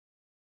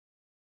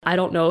I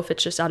don't know if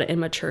it's just out of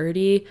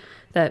immaturity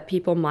that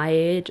people my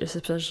age,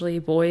 especially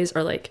boys,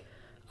 are like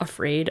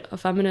afraid of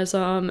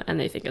feminism, and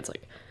they think it's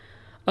like,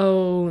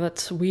 oh,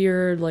 that's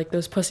weird, like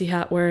those pussy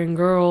hat wearing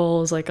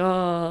girls, like,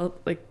 oh,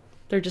 like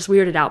they're just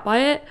weirded out by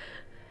it.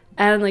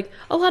 And like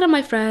a lot of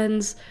my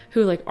friends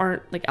who like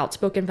aren't like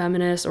outspoken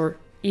feminists, or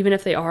even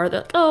if they are,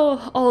 they're like,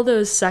 oh, all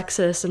those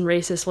sexist and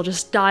racist will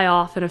just die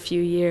off in a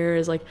few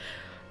years, like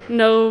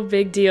no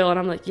big deal. And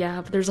I'm like,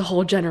 yeah, but there's a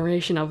whole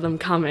generation of them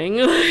coming.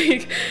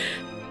 Like,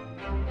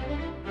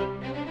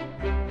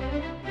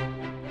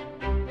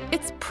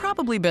 it's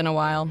probably been a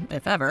while,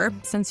 if ever,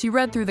 since you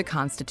read through the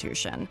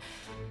Constitution.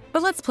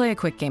 But let's play a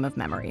quick game of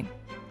memory.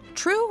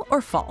 True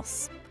or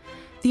false?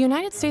 The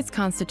United States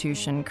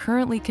Constitution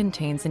currently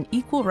contains an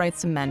Equal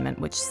Rights Amendment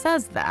which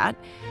says that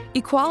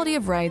equality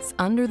of rights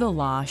under the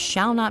law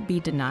shall not be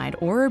denied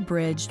or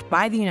abridged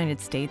by the United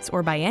States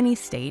or by any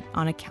state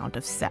on account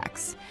of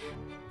sex.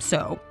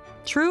 So,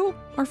 true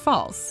or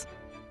false?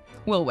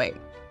 We'll wait.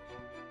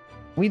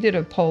 We did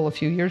a poll a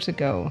few years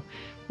ago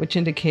which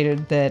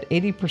indicated that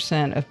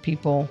 80% of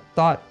people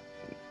thought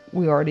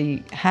we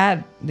already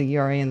had the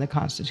ERA in the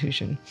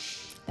Constitution,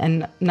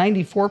 and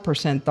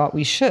 94% thought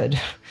we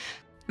should.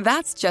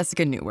 That's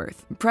Jessica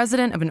Neuwirth,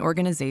 president of an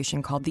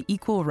organization called the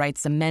Equal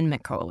Rights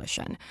Amendment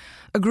Coalition,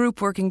 a group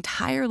working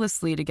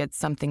tirelessly to get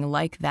something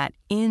like that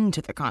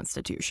into the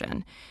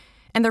Constitution.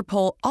 And their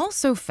poll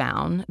also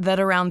found that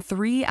around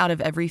 3 out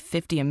of every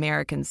 50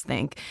 Americans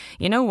think,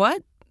 you know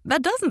what,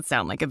 that doesn't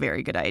sound like a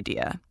very good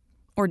idea.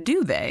 Or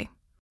do they?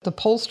 The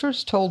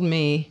pollsters told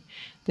me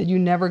that you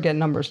never get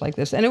numbers like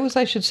this. And it was,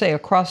 I should say,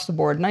 across the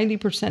board,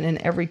 90%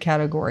 in every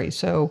category.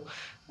 So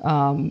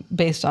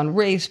based on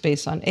race,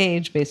 based on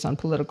age, based on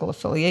political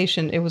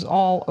affiliation, it was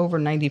all over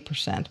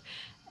 90%.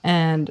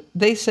 And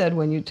they said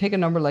when you take a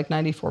number like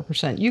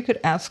 94%, you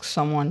could ask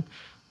someone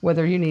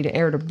whether you need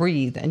air to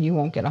breathe and you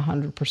won't get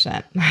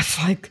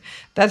 100%.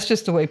 That's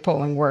just the way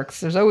polling works.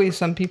 There's always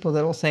some people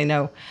that will say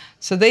no.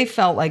 So they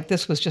felt like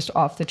this was just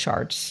off the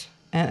charts.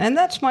 And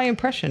that's my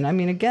impression. I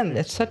mean, again,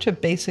 it's such a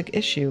basic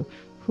issue.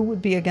 Who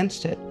would be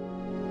against it?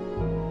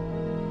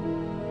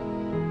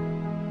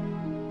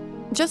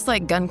 Just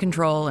like gun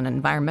control and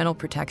environmental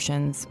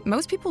protections,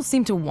 most people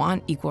seem to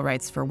want equal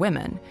rights for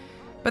women.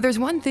 But there's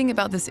one thing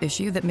about this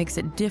issue that makes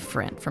it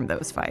different from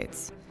those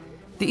fights.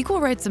 The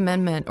Equal Rights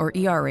Amendment, or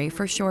ERA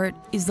for short,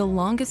 is the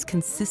longest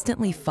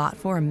consistently fought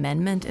for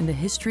amendment in the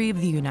history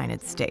of the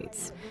United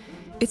States.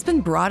 It's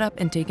been brought up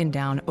and taken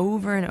down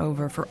over and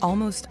over for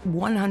almost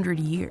 100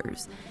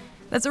 years.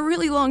 That's a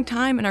really long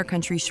time in our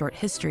country's short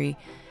history,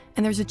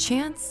 and there's a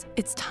chance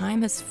its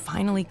time has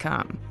finally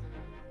come.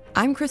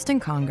 I'm Kristen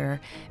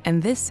Conger,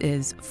 and this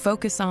is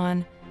Focus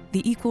On,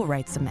 the Equal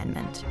Rights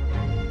Amendment.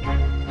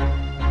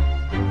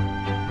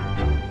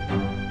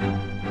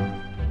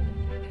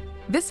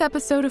 This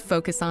episode of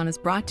Focus On is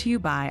brought to you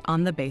by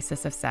On the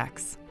Basis of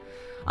Sex.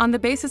 On the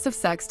Basis of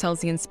Sex tells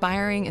the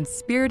inspiring and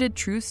spirited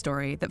true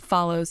story that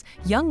follows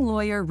young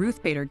lawyer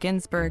Ruth Bader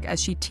Ginsburg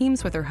as she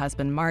teams with her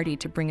husband Marty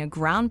to bring a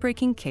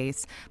groundbreaking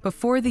case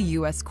before the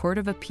U.S. Court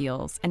of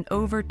Appeals and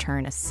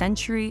overturn a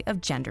century of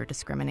gender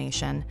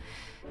discrimination.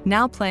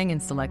 Now playing in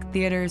select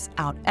theaters,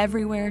 out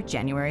everywhere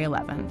January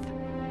 11th.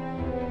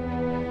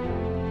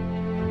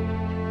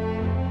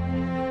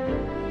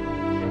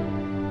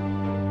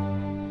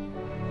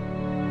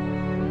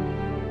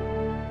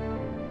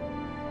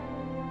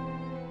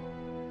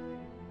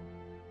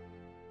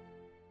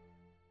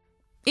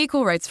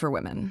 Equal rights for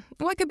women.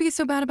 What could be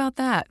so bad about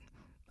that?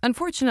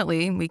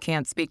 Unfortunately, we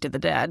can't speak to the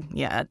dead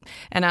yet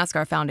and ask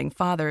our founding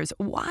fathers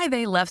why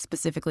they left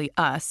specifically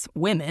us,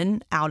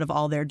 women, out of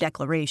all their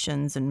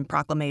declarations and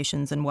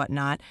proclamations and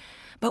whatnot.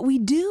 But we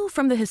do,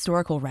 from the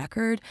historical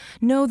record,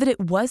 know that it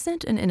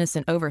wasn't an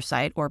innocent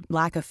oversight or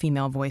lack of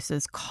female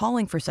voices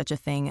calling for such a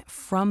thing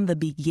from the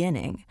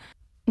beginning.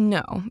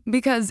 No,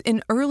 because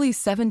in early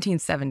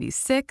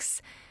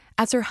 1776,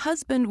 as her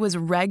husband was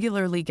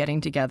regularly getting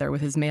together with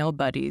his male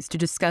buddies to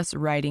discuss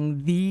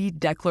writing the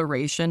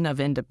Declaration of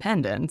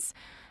Independence,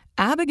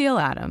 Abigail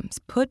Adams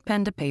put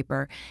pen to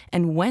paper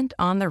and went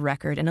on the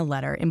record in a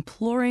letter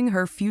imploring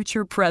her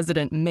future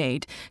president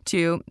mate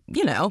to,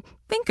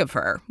 think of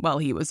her while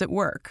he was at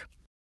work.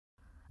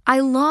 I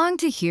long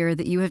to hear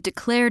that you have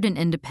declared an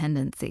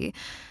independency.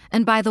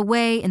 And by the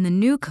way, in the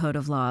new code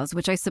of laws,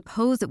 which I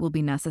suppose it will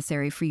be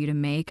necessary for you to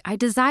make, I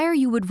desire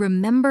you would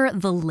remember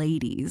the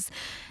ladies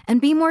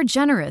and be more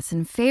generous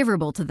and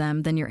favorable to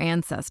them than your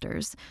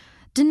ancestors.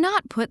 Do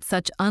not put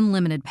such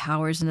unlimited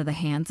powers into the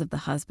hands of the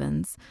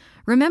husbands.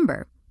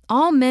 Remember,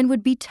 all men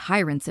would be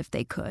tyrants if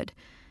they could.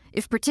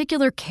 If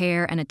particular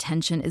care and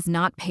attention is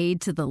not paid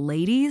to the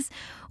ladies,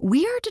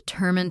 we are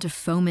determined to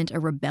foment a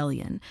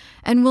rebellion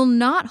and will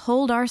not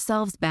hold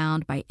ourselves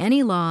bound by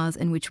any laws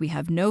in which we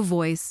have no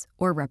voice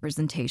or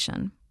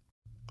representation.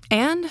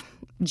 And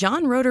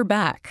John wrote her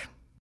back.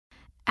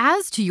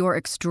 As to your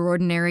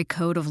extraordinary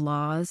code of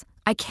laws,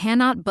 I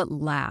cannot but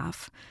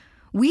laugh.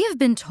 We have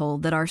been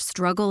told that our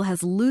struggle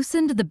has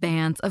loosened the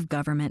bands of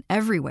government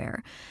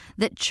everywhere,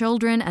 that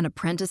children and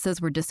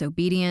apprentices were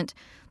disobedient,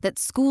 that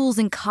schools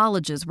and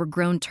colleges were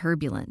grown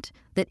turbulent,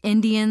 that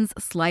Indians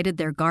slighted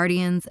their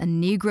guardians and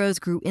Negroes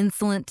grew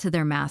insolent to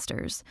their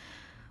masters.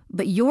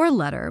 But your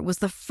letter was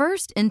the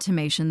first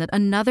intimation that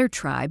another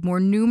tribe more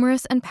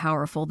numerous and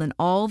powerful than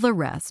all the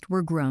rest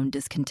were grown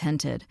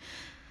discontented.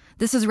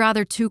 This is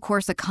rather too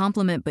coarse a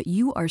compliment, but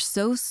you are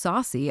so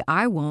saucy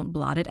I won't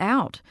blot it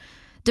out.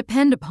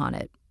 Depend upon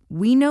it,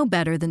 we know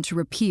better than to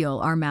repeal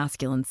our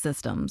masculine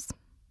systems.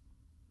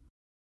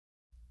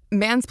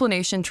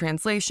 Mansplanation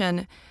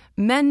translation: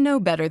 men know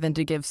better than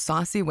to give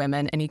saucy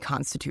women any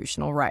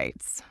constitutional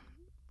rights.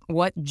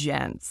 What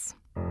gents.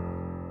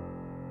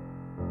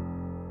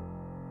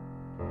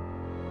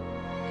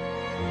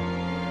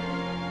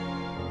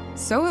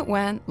 So it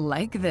went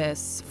like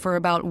this for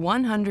about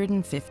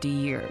 150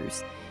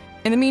 years.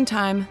 In the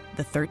meantime,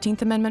 the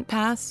 13th Amendment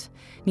passed.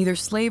 Neither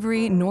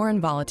slavery nor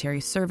involuntary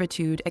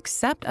servitude,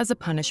 except as a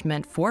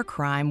punishment for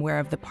crime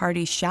whereof the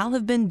party shall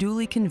have been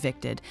duly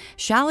convicted,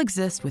 shall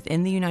exist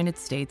within the United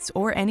States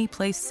or any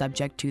place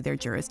subject to their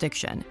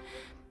jurisdiction.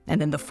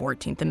 And then the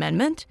 14th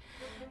Amendment: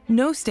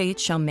 no state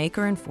shall make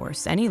or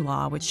enforce any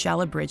law which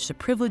shall abridge the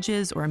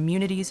privileges or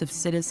immunities of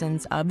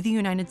citizens of the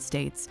United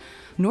States,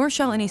 nor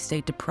shall any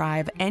state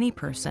deprive any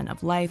person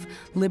of life,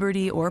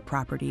 liberty, or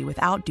property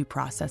without due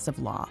process of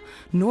law,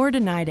 nor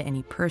deny to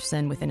any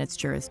person within its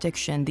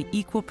jurisdiction the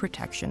equal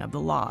protection of the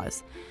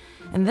laws.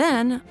 And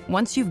then,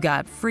 once you've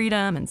got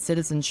freedom and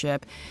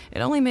citizenship,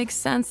 it only makes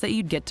sense that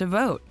you'd get to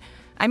vote.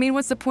 I mean,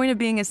 what's the point of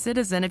being a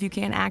citizen if you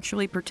can't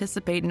actually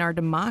participate in our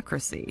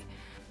democracy?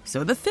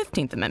 So the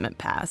 15th Amendment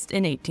passed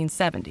in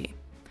 1870.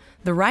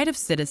 The right of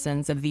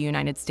citizens of the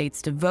United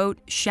States to vote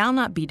shall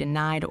not be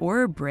denied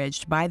or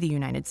abridged by the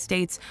United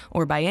States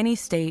or by any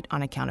state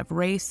on account of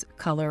race,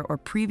 color, or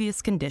previous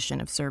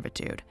condition of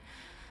servitude.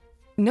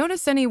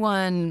 Notice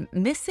anyone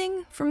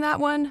missing from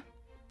that one?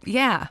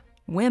 Yeah,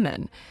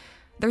 women.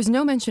 There's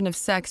no mention of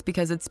sex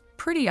because it's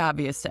pretty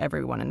obvious to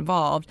everyone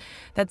involved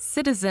that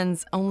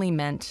citizens only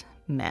meant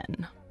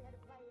men.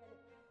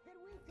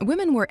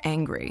 Women were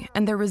angry,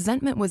 and their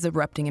resentment was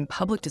erupting in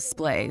public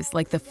displays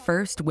like the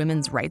first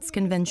Women's Rights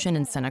Convention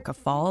in Seneca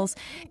Falls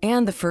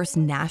and the first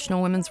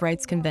National Women's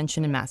Rights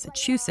Convention in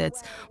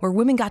Massachusetts, where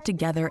women got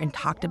together and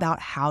talked about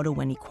how to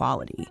win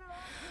equality.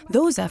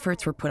 Those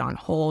efforts were put on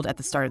hold at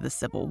the start of the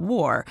Civil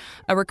War,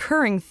 a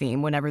recurring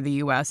theme whenever the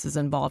U.S. is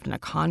involved in a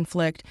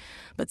conflict,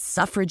 but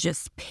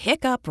suffragists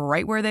pick up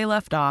right where they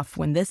left off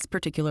when this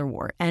particular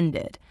war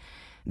ended.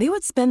 They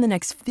would spend the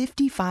next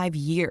 55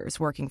 years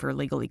working for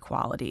legal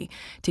equality,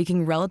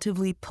 taking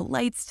relatively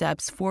polite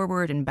steps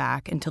forward and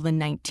back until the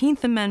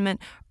 19th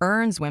Amendment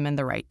earns women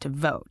the right to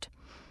vote.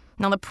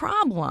 Now, the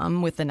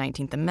problem with the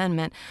 19th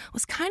Amendment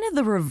was kind of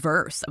the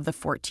reverse of the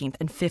 14th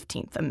and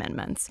 15th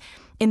Amendments.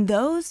 In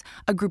those,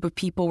 a group of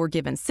people were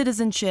given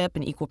citizenship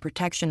and equal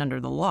protection under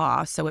the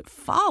law, so it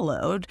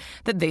followed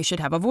that they should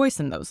have a voice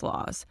in those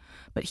laws.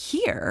 But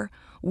here,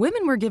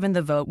 women were given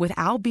the vote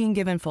without being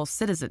given full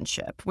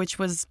citizenship, which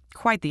was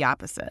quite the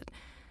opposite.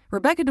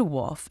 Rebecca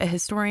DeWolf, a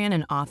historian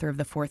and author of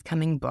the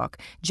forthcoming book,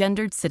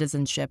 Gendered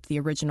Citizenship, the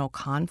Original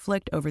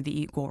Conflict Over the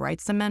Equal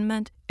Rights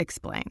Amendment,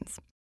 explains.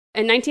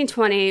 In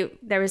 1920,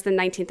 there was the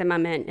 19th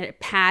Amendment. It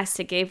passed,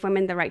 it gave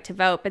women the right to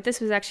vote, but this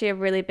was actually a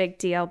really big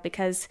deal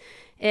because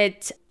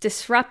it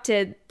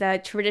disrupted the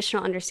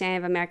traditional understanding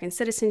of American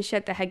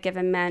citizenship that had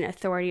given men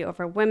authority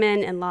over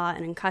women in law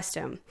and in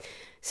custom.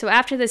 So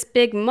after this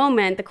big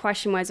moment, the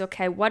question was,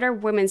 okay, what are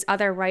women's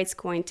other rights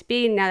going to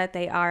be now that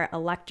they are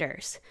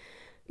electors?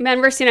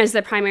 Men were seen as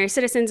the primary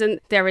citizens, and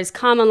there was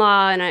common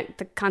law and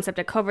the concept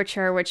of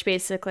coverture, which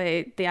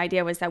basically the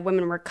idea was that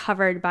women were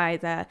covered by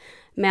the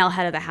male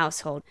head of the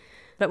household.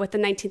 But with the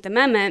 19th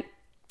Amendment,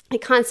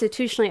 it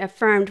constitutionally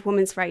affirmed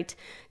women's right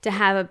to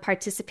have a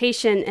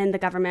participation in the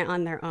government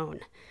on their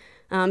own.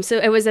 So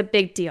it was a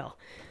big deal.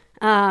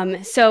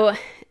 So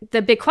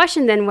the big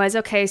question then was,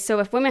 okay, so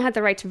if women had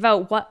the right to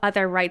vote, what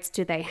other rights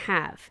do they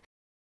have?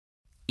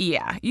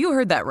 Yeah, you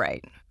heard that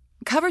right.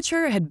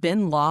 Coverture had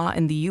been law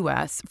in the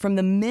U.S. from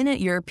the minute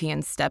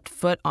Europeans stepped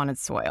foot on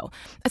its soil,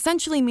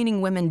 essentially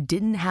meaning women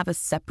didn't have a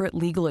separate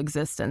legal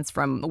existence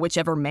from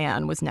whichever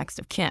man was next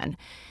of kin.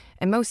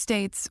 In most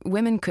states,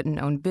 women couldn't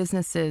own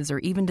businesses or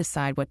even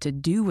decide what to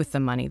do with the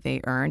money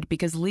they earned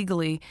because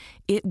legally,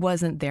 it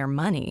wasn't their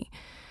money.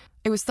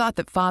 It was thought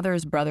that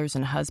fathers, brothers,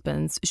 and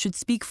husbands should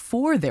speak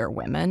for their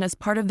women as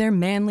part of their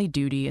manly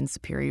duty and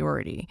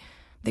superiority.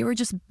 They were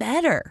just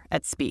better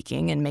at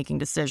speaking and making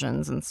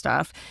decisions and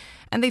stuff.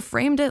 And they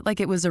framed it like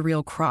it was a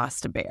real cross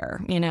to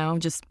bear,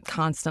 just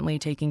constantly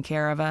taking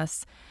care of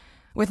us.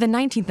 With the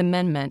 19th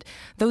Amendment,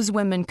 those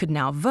women could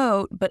now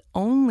vote, but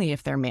only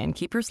if their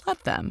man-keepers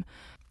let them.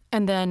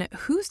 And then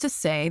who's to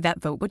say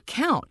that vote would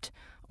count?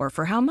 Or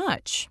for how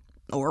much?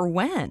 Or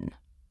when?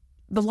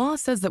 The law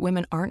says that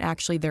women aren't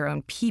actually their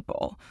own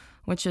people,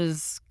 which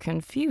is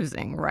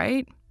confusing,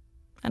 right?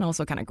 And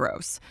also kind of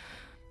gross.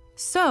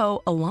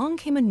 So, along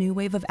came a new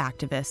wave of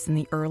activists in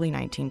the early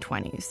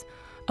 1920s.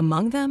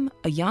 Among them,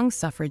 a young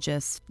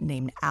suffragist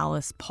named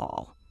Alice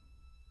Paul.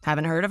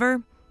 Haven't heard of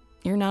her?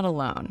 You're not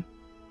alone.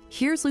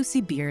 Here's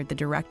Lucy Beard, the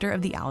director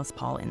of the Alice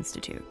Paul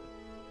Institute.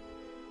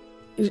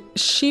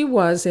 She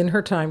was, in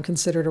her time,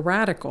 considered a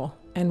radical,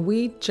 and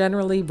we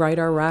generally write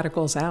our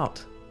radicals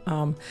out.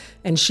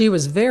 And she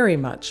was very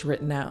much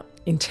written out,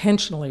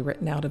 intentionally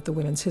written out of the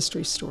women's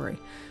history story.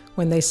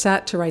 When they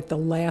sat to write the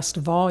last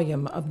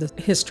volume of the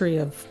history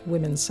of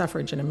women's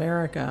suffrage in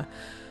America,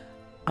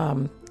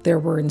 there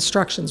were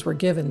instructions were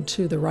given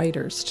to the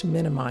writers to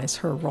minimize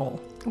her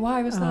role.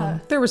 Why was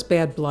that? There was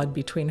bad blood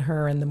between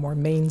her and the more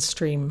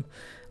mainstream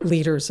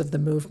leaders of the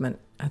movement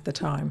at the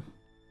time.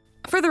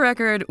 For the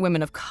record,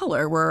 women of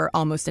color were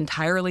almost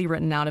entirely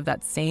written out of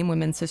that same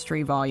women's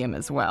history volume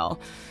as well.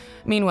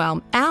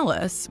 Meanwhile,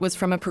 Alice was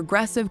from a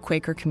progressive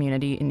Quaker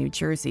community in New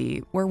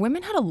Jersey where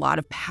women had a lot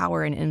of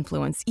power and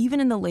influence even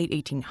in the late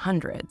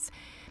 1800s.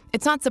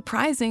 It's not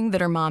surprising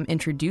that her mom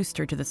introduced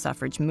her to the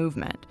suffrage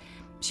movement.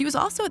 She was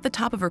also at the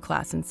top of her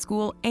class in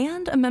school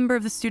and a member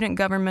of the student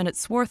government at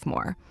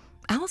Swarthmore.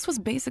 Alice was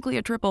basically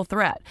a triple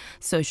threat,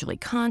 socially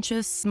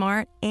conscious,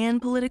 smart,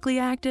 and politically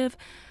active,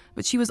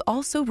 but she was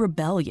also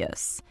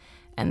rebellious.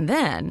 And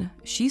then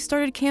she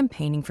started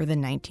campaigning for the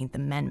 19th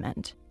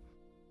Amendment.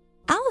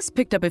 Alice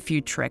picked up a few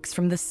tricks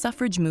from the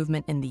suffrage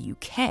movement in the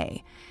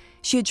UK.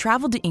 She had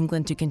traveled to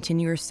England to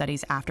continue her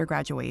studies after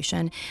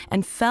graduation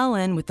and fell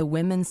in with the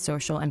Women's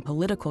Social and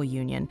Political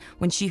Union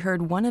when she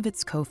heard one of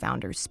its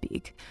co-founders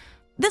speak.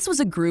 This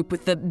was a group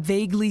with the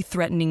vaguely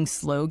threatening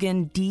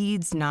slogan,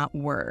 "Deeds, not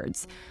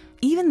words."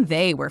 Even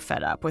they were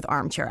fed up with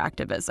armchair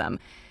activism.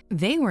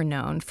 They were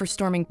known for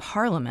storming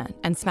Parliament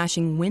and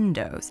smashing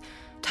windows,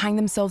 tying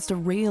themselves to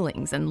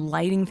railings and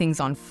lighting things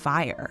on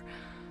fire.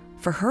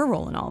 For her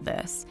role in all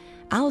this,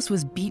 Alice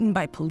was beaten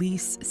by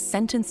police,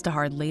 sentenced to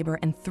hard labor,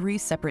 and 3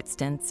 separate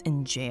stints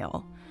in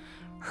jail.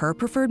 Her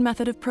preferred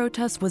method of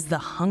protest was the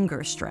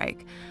hunger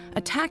strike, a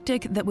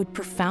tactic that would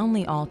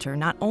profoundly alter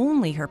not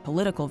only her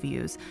political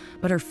views,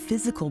 but her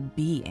physical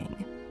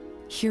being.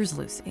 Here's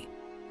Lucy.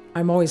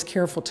 I'm always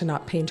careful to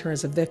not paint her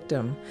as a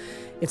victim.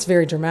 It's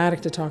very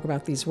dramatic to talk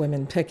about these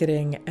women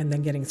picketing and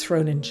then getting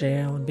thrown in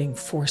jail and being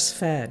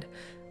force-fed.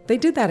 They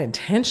did that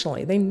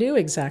intentionally. They knew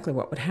exactly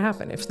what would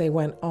happen if they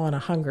went on a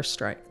hunger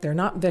strike. They're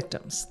not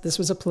victims. This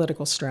was a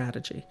political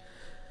strategy.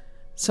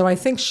 So I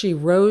think she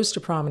rose to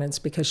prominence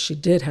because she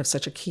did have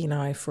such a keen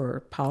eye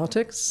for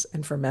politics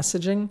and for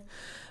messaging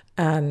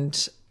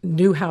and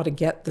knew how to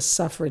get the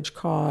suffrage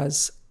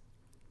cause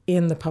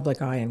in the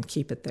public eye and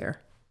keep it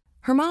there.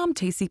 Her mom,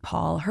 Tacey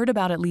Paul, heard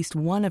about at least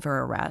one of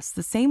her arrests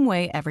the same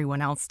way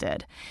everyone else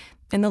did,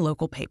 in the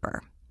local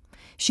paper.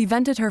 She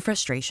vented her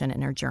frustration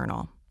in her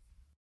journal.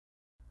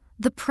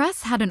 The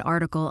press had an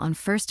article on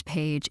first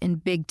page in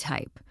big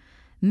type.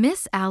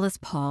 Miss Alice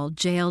Paul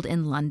jailed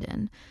in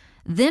London.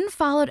 Then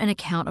followed an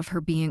account of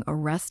her being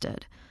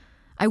arrested.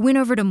 I went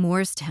over to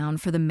Moorestown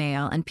for the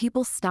mail and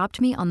people stopped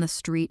me on the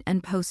street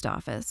and post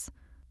office.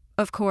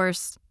 Of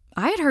course,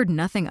 I had heard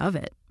nothing of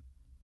it.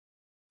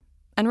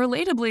 And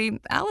relatably,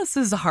 Alice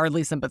is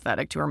hardly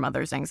sympathetic to her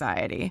mother's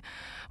anxiety.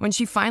 When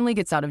she finally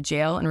gets out of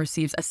jail and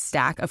receives a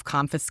stack of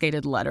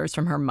confiscated letters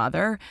from her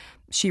mother,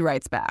 she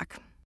writes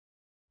back.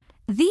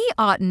 Thee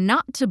ought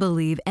not to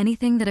believe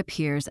anything that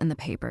appears in the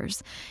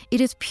papers.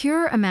 It is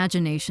pure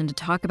imagination to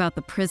talk about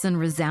the prison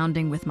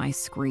resounding with my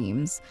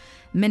screams.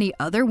 Many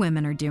other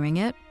women are doing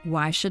it.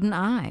 Why shouldn't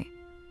I?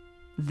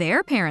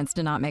 Their parents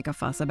did not make a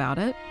fuss about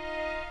it.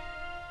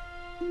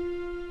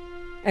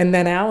 And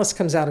then Alice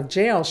comes out of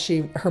jail.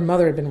 Her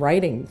mother had been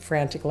writing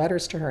frantic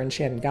letters to her and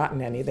she hadn't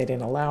gotten any. They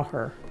didn't allow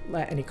her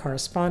any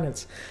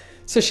correspondence.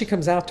 So she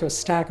comes out to a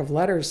stack of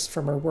letters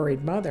from her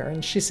worried mother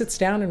and she sits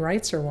down and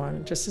writes her one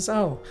and just says,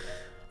 "Oh,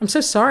 I'm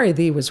so sorry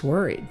thee was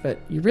worried, but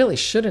you really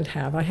shouldn't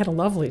have. I had a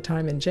lovely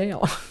time in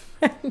jail."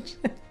 And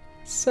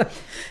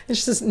she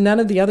says, none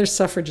of the other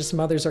suffragist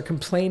mothers are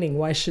complaining.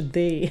 Why should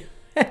thee?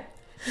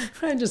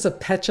 I'm just a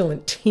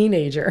petulant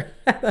teenager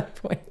at that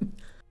point.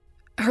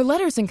 Her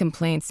letters and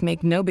complaints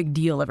make no big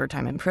deal of her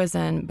time in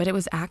prison, but it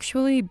was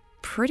actually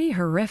pretty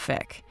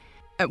horrific.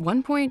 At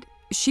one point,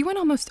 she went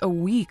almost a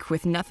week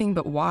with nothing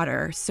but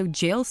water, so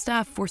jail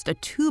staff forced a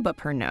tube up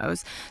her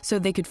nose so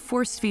they could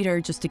force feed her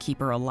just to keep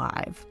her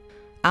alive.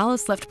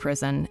 Alice left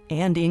prison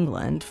and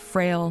England,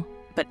 frail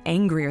but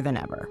angrier than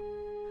ever.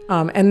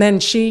 And then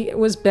she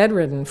was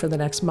bedridden for the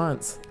next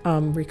month,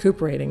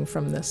 recuperating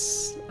from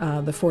this,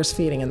 the force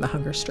feeding and the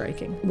hunger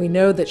striking. We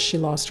know that she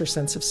lost her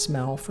sense of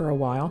smell for a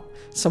while.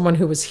 Someone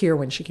who was here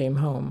when she came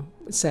home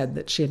said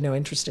that she had no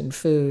interest in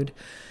food.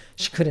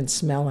 She couldn't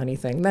smell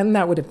anything. Then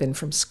that would have been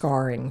from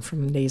scarring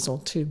from nasal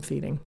tube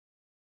feeding.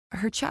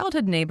 Her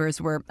childhood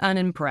neighbors were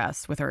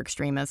unimpressed with her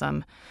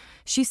extremism.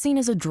 She's seen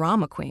as a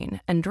drama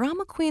queen, and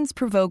drama queens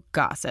provoke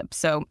gossip,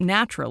 so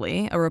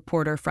naturally, a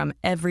reporter from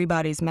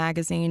Everybody's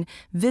Magazine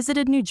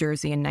visited New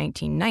Jersey in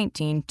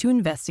 1919 to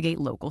investigate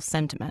local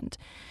sentiment.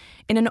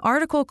 In an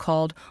article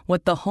called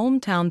What the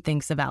Hometown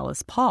Thinks of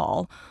Alice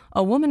Paul,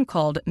 a woman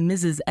called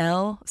Mrs.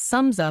 L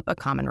sums up a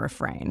common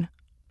refrain.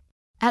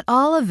 At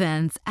all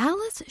events,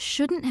 Alice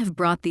shouldn't have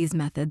brought these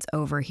methods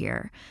over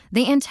here.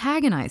 They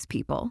antagonize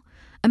people.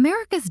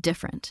 America's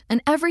different,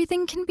 and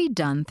everything can be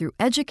done through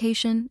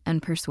education and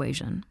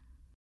persuasion.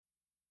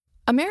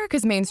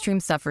 America's mainstream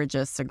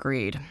suffragists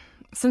agreed.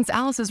 Since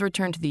Alice's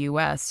return to the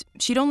U.S.,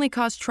 she'd only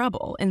caused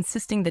trouble,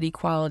 insisting that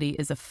equality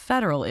is a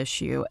federal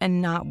issue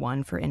and not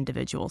one for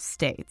individual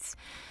states.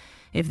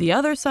 If the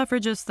other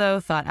suffragists,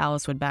 though, thought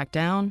Alice would back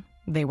down,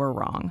 they were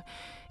wrong.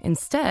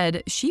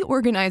 Instead, she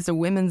organized a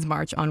women's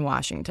march on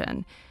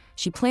Washington.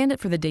 She planned it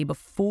for the day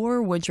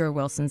before Woodrow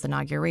Wilson's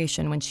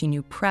inauguration, when she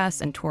knew press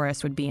and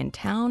tourists would be in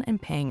town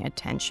and paying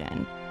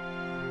attention.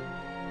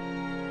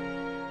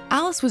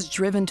 Alice was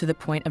driven to the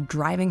point of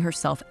driving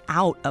herself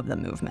out of the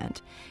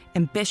movement.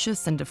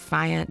 Ambitious and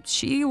defiant,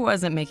 she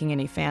wasn't making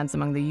any fans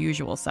among the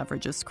usual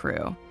suffragist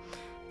crew.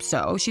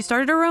 So she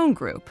started her own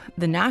group,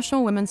 the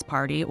National Women's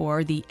Party,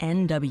 or the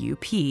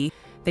NWP.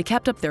 They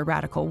kept up their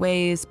radical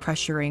ways,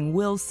 pressuring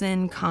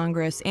Wilson,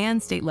 Congress,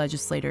 and state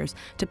legislators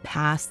to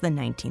pass the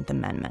 19th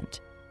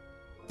Amendment.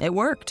 It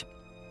worked.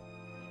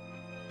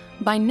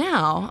 By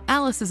now,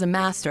 Alice is a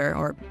master,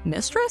 or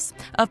mistress,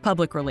 of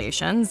public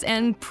relations,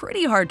 and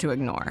pretty hard to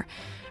ignore.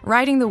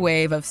 Riding the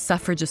wave of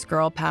suffragist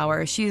girl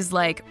power, she's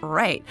like,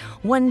 right,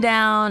 one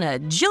down, a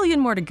jillion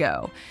more to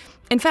go.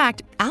 In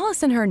fact,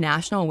 Alice and her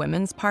National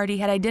Women's Party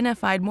had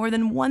identified more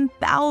than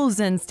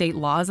 1,000 state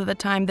laws at the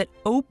time that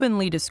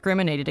openly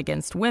discriminated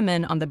against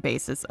women on the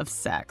basis of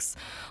sex.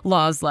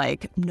 Laws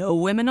like no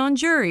women on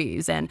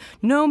juries and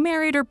no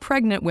married or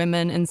pregnant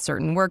women in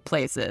certain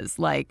workplaces,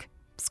 like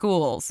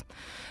schools.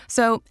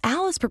 So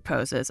Alice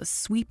proposes a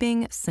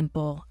sweeping,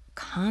 simple,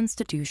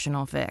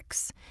 constitutional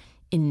fix.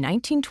 In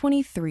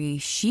 1923,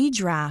 she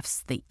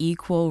drafts the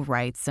Equal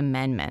Rights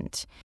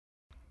Amendment.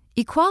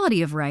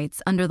 Equality of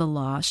rights under the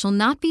law shall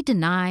not be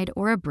denied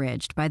or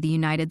abridged by the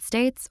United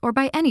States or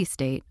by any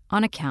state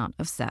on account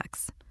of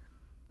sex.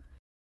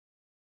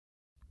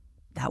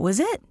 That was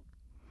it.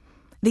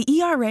 The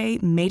ERA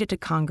made it to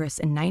Congress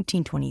in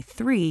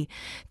 1923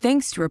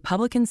 thanks to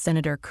Republican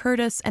Senator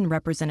Curtis and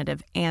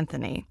Representative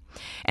Anthony.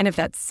 And if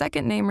that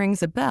second name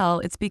rings a bell,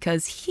 it's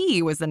because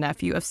he was the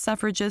nephew of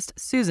suffragist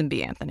Susan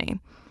B. Anthony.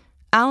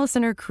 Alice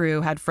and her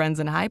crew had friends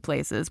in high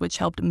places, which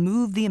helped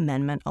move the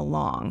amendment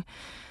along.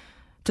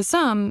 To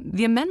some,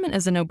 the amendment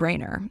is a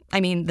no-brainer.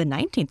 I mean, the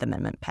 19th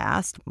Amendment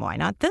passed, why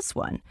not this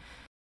one?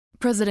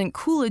 President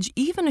Coolidge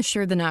even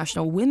assured the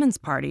National Women's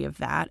Party of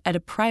that at a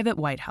private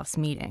White House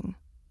meeting.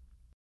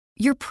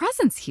 Your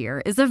presence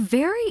here is a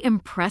very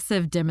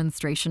impressive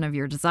demonstration of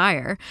your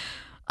desire.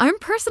 I'm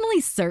personally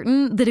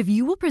certain that if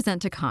you will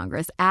present to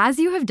Congress, as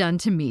you have done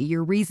to me,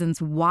 your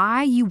reasons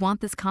why you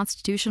want this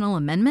constitutional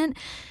amendment,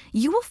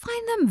 you will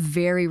find them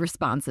very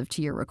responsive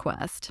to your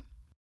request.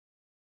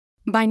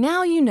 By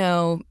now, you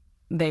know,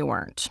 they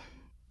weren't.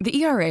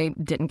 The ERA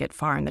didn't get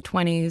far in the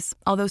 20s,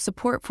 although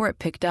support for it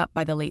picked up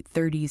by the late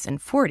 30s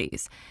and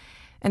 40s.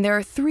 And there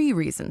are 3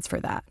 reasons for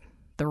that: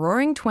 the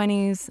Roaring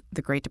 '20s,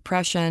 the Great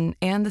Depression,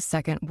 and the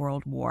Second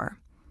World War.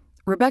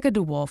 Rebecca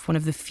DeWolf, one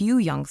of the few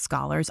young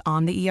scholars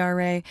on the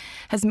ERA,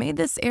 has made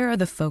this era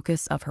the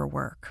focus of her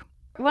work.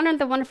 One of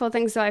the wonderful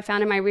things that I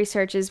found in my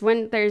research is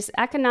when there's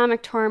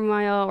economic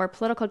turmoil or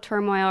political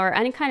turmoil or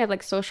any kind of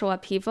like social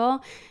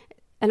upheaval,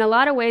 in a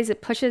lot of ways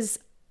it pushes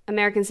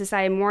American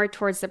society more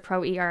towards the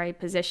pro-ERA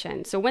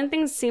position. So when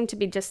things seem to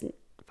be just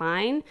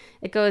fine,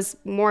 it goes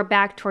more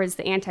back towards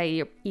the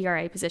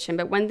anti-ERA position.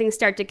 But when things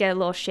start to get a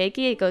little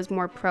shaky, it goes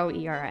more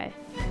pro-ERA.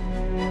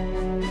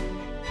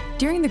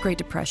 During the Great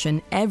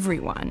Depression,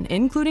 everyone,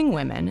 including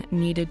women,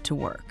 needed to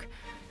work.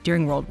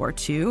 During World War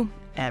II,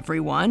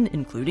 everyone,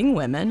 including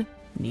women,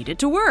 needed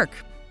to work.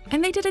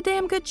 And they did a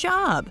damn good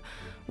job.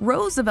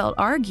 Roosevelt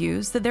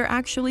argues that they're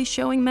actually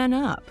showing men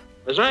up.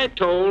 As I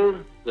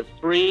told the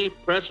 3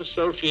 Press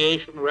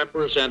Association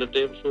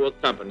representatives who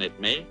accompanied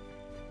me,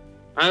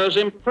 I was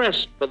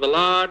impressed by the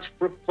large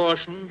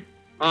proportion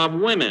of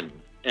women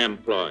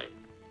employed,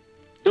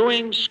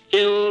 doing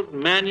skilled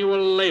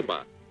manual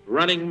labor,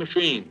 running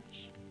machines.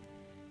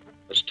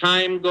 As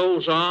time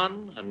goes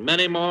on and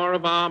many more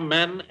of our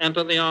men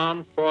enter the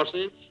armed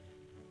forces,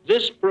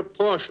 this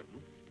proportion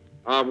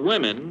of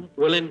women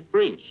will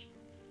increase.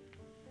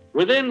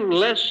 Within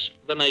less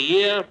than a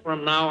year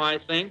from now, I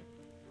think,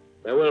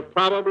 there will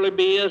probably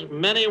be as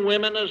many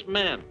women as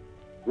men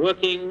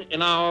working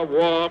in our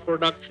war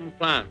production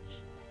plants.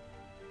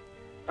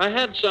 I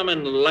had some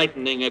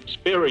enlightening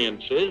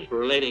experiences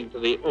relating to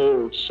the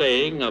old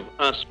saying of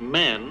us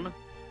men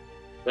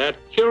that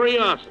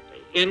curiosity,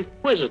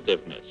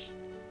 inquisitiveness,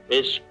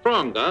 is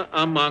stronger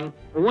among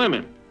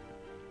women.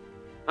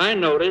 I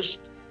noticed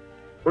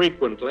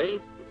frequently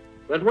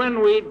that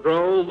when we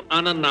drove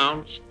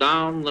unannounced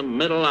down the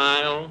middle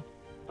aisle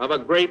of a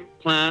great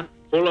plant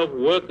full of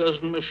workers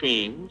and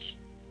machines,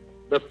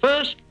 the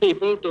first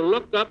people to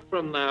look up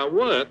from their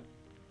work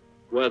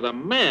were the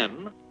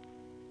men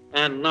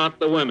and not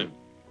the women.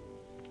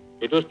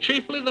 It was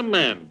chiefly the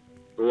men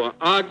who were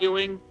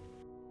arguing.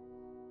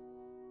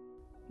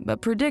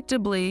 But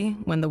predictably,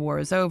 when the war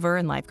is over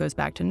and life goes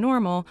back to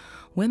normal,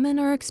 women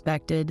are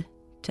expected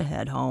to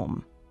head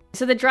home.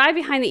 So the drive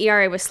behind the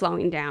ERA was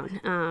slowing down,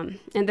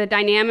 and the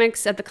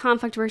dynamics of the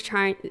conflict were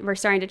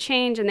starting to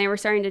change, and they were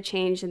starting to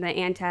change in the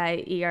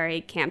anti-ERA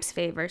camp's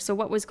favor. So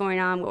what was going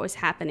on? What was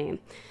happening?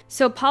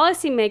 So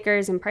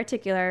policymakers in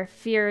particular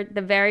feared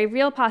the very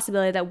real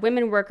possibility that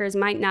women workers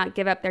might not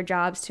give up their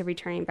jobs to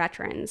returning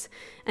veterans.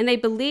 And they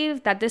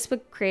believed that this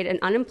would create an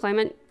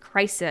unemployment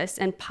crisis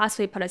and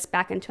possibly put us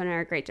back into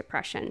another Great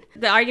Depression.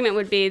 The argument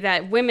would be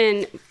that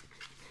women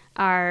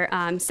are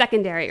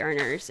secondary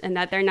earners and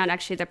that they're not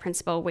actually the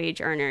principal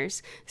wage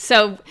earners.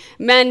 So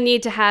men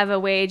need to have a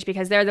wage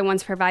because they're the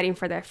ones providing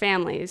for their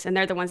families, and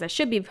they're the ones that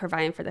should be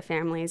providing for the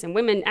families. And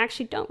women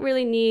actually don't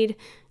really need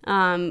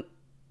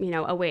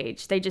a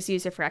wage. They just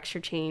use it for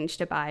extra change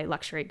to buy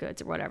luxury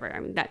goods or whatever. I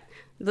mean,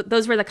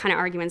 those were the kind of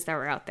arguments that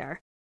were out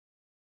there.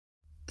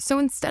 So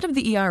instead of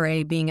the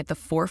ERA being at the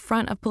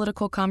forefront of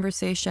political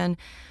conversation,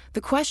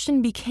 the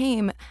question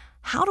became,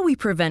 how do we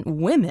prevent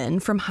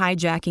women from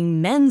hijacking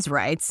men's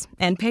rights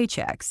and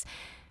paychecks?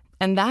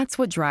 And that's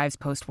what drives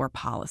post-war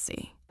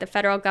policy. The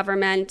federal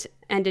government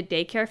ended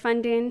daycare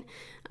funding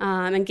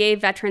and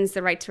gave veterans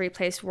the right to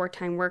replace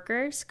wartime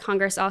workers.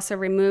 Congress also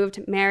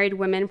removed married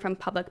women from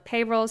public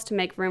payrolls to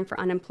make room for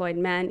unemployed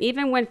men,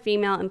 even when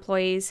female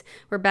employees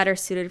were better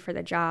suited for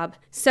the job.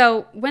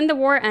 So when the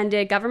war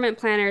ended, government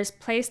planners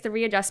placed the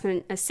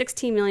readjustment of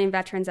 16 million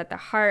veterans at the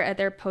heart of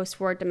their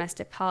post-war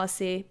domestic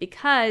policy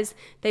because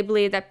they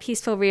believed that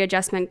peaceful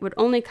readjustment would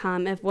only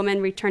come if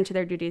women returned to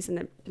their duties in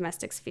the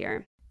domestic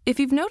sphere. If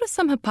you've noticed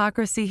some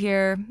hypocrisy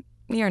here,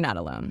 you're not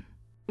alone.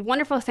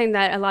 Wonderful thing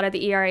that a lot of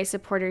the ERA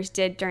supporters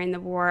did during the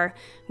war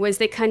was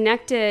they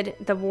connected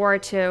the war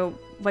to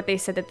what they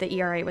said that the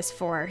ERA was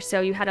for. So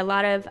you had a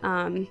lot of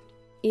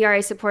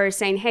ERA supporters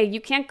saying, hey,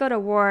 you can't go to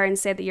war and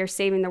say that you're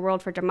saving the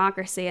world for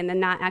democracy and then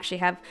not actually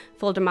have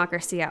full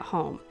democracy at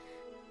home.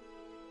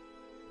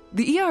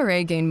 The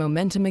ERA gained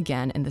momentum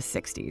again in the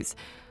 60s.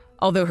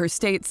 Although her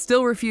state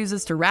still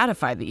refuses to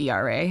ratify the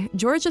ERA,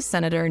 Georgia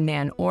Senator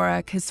Nan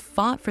Orrick has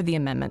fought for the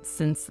amendment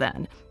since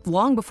then,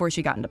 long before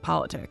she got into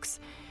politics.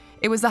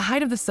 It was the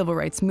height of the civil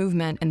rights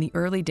movement and the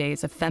early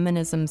days of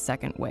feminism's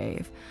second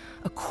wave.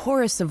 A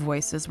chorus of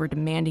voices were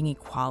demanding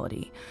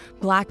equality.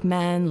 Black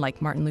men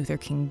like Martin Luther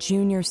King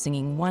Jr.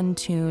 singing one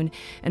tune,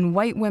 and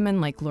white women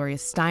like Gloria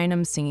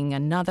Steinem singing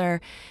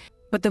another.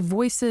 But the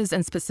voices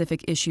and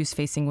specific issues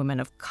facing women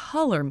of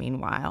color,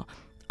 meanwhile,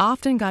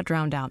 often got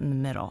drowned out in the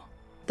middle.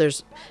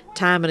 There's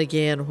time and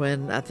again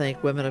when I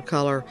think women of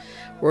color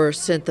were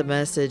sent the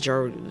message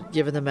or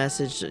given the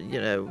message,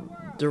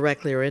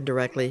 directly or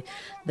indirectly,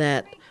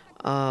 that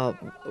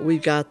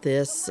we've got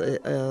this,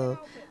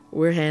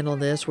 we're handling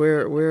this,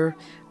 we're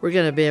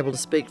going to be able to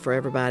speak for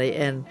everybody,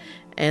 and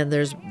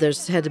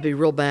there's had to be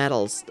real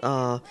battles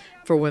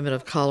for women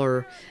of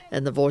color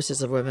and the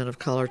voices of women of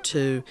color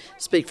to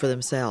speak for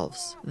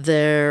themselves.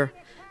 There,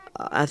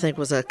 I think,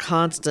 was a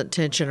constant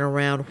tension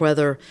around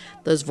whether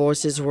those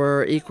voices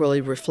were equally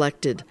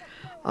reflected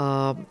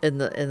in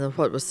the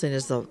what was seen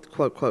as the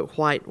quote quote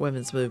white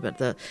women's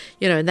movement.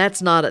 And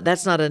that's not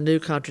a new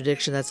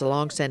contradiction. That's a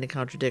long-standing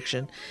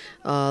contradiction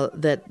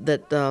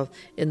that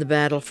in the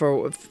battle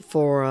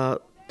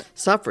for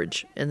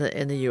suffrage in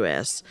the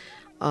U.S.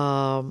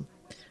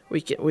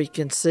 We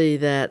can see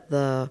that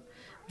the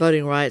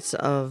voting rights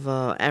of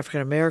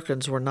African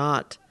Americans were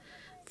not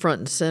front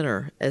and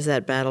center as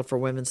that battle for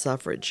women's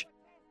suffrage.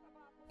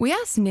 We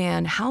asked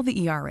Nan how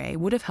the ERA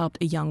would have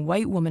helped a young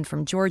white woman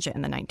from Georgia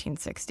in the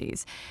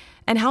 1960s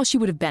and how she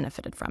would have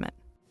benefited from it.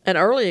 An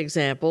early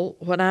example,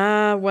 when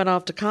I went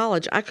off to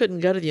college, I couldn't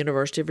go to the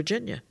University of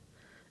Virginia.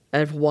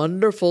 A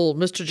wonderful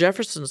Mr.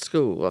 Jefferson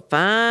School, a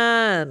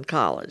fine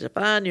college, a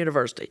fine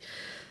university,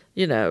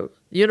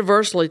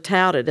 universally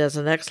touted as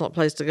an excellent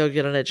place to go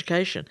get an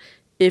education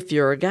if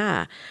you're a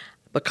guy.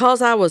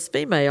 Because I was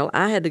female,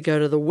 I had to go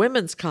to the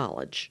women's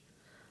college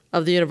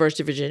of the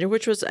University of Virginia,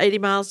 which was 80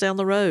 miles down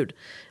the road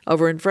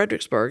over in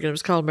Fredericksburg, and it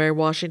was called Mary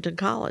Washington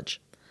College.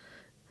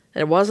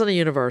 And it wasn't a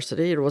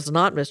university. It was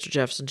not Mr.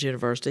 Jefferson's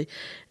University.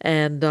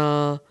 And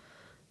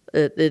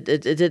it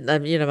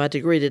didn't, my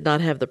degree did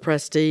not have the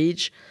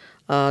prestige,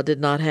 did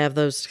not have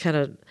those kind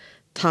of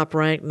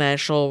top-ranked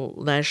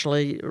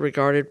nationally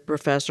regarded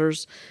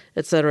professors,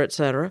 et cetera, et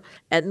cetera.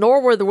 And nor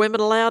were the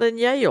women allowed in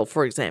Yale,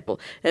 for example.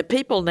 And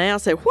people now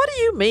say, what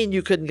do you mean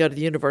you couldn't go to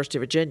the University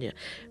of Virginia?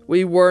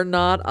 We were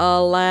not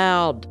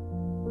allowed.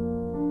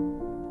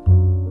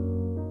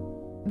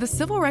 The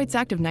Civil Rights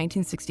Act of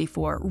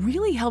 1964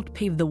 really helped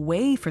pave the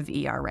way for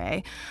the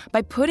ERA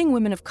by putting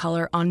women of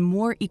color on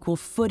more equal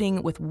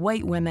footing with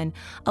white women,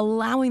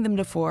 allowing them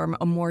to form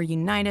a more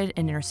united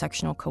and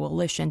intersectional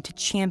coalition to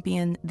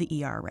champion the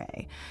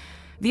ERA.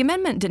 The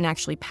amendment didn't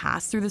actually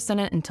pass through the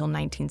Senate until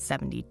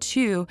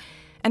 1972,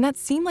 and that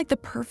seemed like the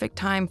perfect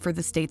time for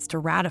the states to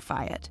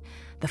ratify it.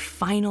 The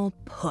final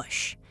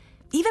push.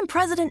 Even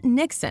President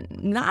Nixon,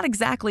 not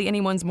exactly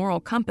anyone's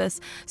moral compass,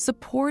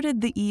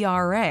 supported the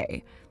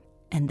ERA.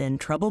 And then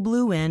trouble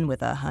blew in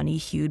with a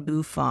honey-hued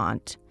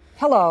bouffant.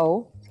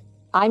 Hello,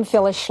 I'm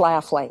Phyllis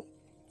Schlafly.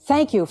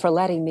 Thank you for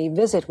letting me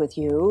visit with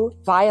you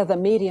via the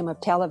medium of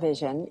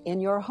television in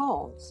your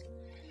homes.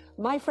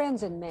 My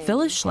friends in Maine.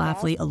 Phyllis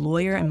Schlafly, a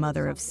lawyer and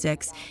mother of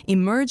 6,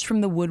 emerged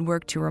from the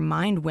woodwork to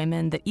remind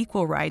women that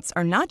equal rights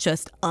are not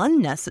just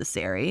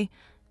unnecessary,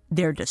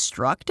 they're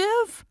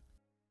destructive.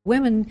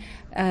 Women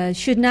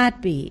should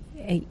not be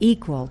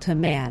equal to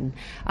men.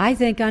 I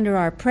think under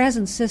our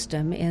present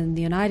system in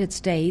the United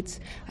States,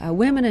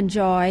 women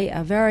enjoy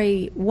a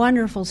very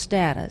wonderful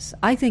status.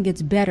 I think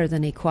it's better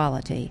than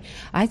equality.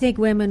 I think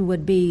women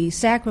would be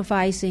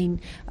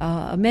sacrificing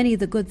many of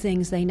the good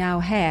things they now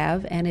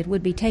have, and it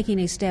would be taking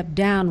a step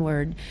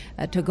downward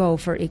to go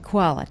for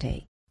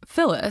equality.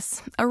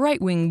 Phyllis, a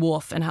right-wing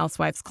wolf in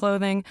housewife's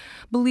clothing,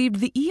 believed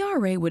the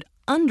ERA would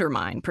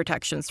undermine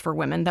protections for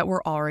women that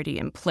were already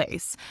in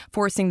place,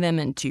 forcing them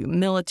into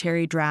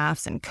military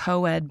drafts and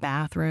co-ed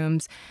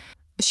bathrooms.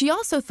 She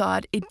also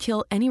thought it'd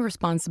kill any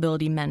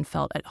responsibility men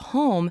felt at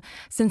home,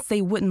 since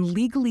they wouldn't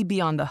legally be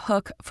on the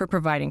hook for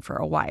providing for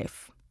a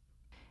wife.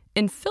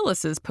 In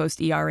Phyllis's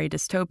post-ERA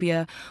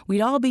dystopia, we'd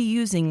all be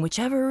using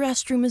whichever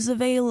restroom is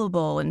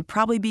available and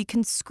probably be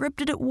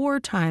conscripted at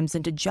war times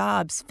into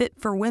jobs fit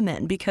for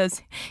women,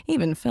 because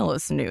even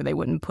Phyllis knew they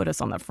wouldn't put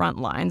us on the front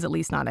lines, at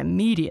least not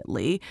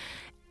immediately.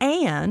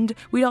 And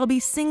we'd all be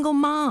single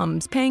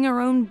moms paying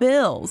our own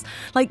bills.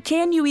 Like,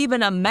 can you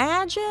even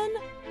imagine?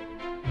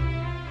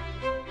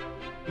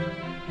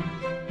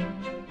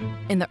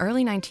 In the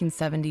early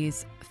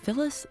 1970s,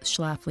 Phyllis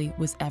Schlafly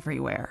was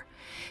everywhere.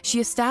 She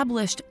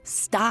established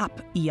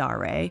Stop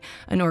ERA,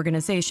 an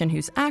organization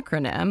whose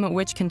acronym,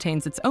 which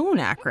contains its own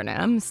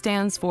acronym,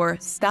 stands for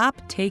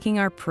Stop Taking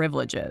Our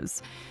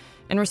Privileges.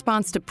 In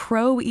response to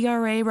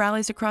pro-ERA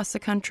rallies across the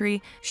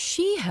country,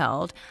 she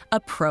held a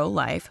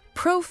pro-life,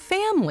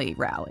 pro-family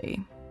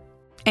rally.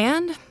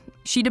 And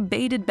she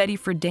debated Betty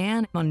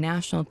Friedan on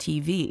national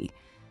TV.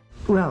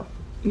 Well,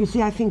 you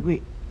see, I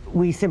think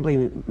we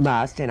simply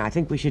must, and I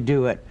think we should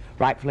do it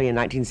rightfully in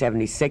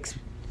 1976,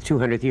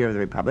 200th year of the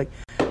Republic,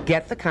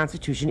 get the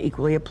Constitution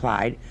equally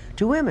applied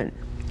to women.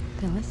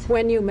 Phyllis?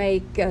 When you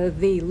make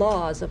the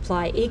laws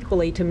apply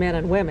equally to men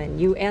and women,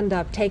 you end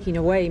up taking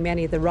away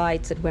many of the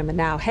rights that women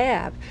now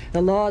have.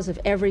 The laws of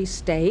every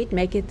state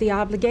make it the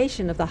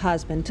obligation of the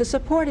husband to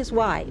support his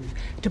wife,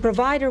 to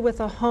provide her with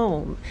a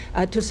home,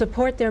 to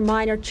support their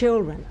minor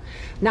children.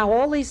 Now,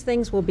 all these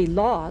things will be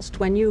lost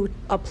when you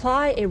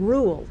apply a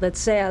rule that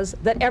says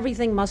that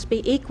everything must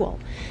be equal.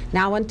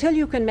 Now, until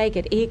you can make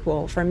it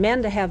equal for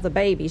men to have the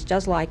babies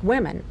just like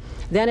women,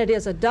 then it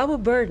is a double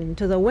burden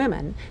to the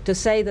women to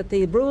say that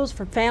the rules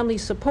for family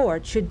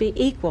support should be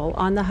equal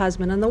on the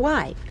husband and the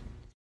wife.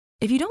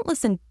 If you don't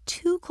listen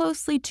too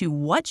closely to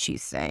what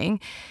she's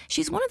saying,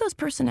 she's one of those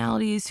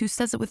personalities who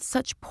says it with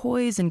such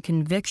poise and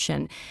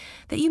conviction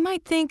that you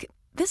might think,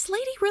 this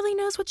lady really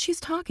knows what she's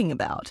talking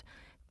about.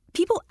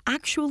 People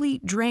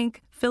actually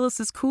drank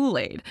Phyllis's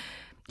Kool-Aid.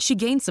 She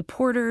gained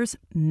supporters,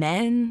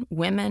 men,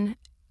 women,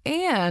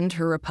 and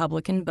her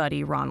Republican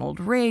buddy Ronald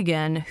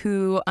Reagan,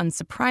 who,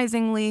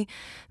 unsurprisingly,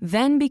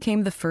 then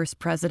became the first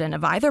president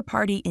of either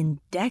party in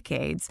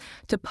decades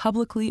to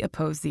publicly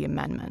oppose the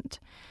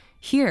amendment.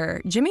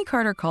 Here, Jimmy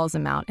Carter calls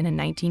him out in a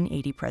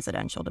 1980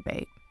 presidential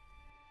debate.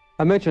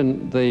 I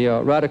mentioned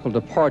the radical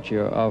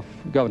departure of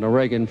Governor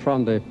Reagan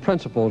from the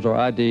principles or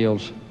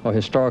ideals or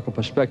historical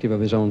perspective of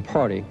his own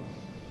party.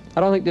 I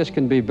don't think this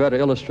can be better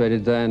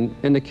illustrated than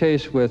in the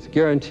case with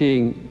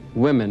guaranteeing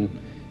women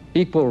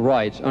equal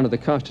rights under the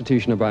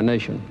Constitution of our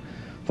nation.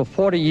 For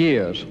 40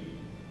 years,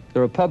 the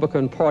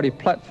Republican Party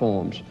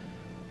platforms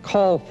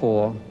called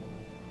for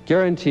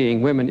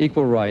guaranteeing women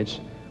equal rights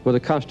with a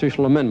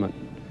constitutional amendment.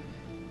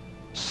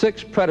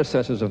 6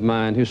 predecessors of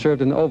mine who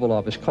served in the Oval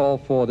Office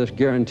called for this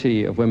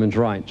guarantee of women's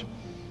rights.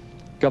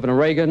 Governor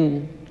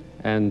Reagan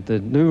and the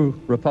new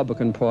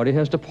Republican Party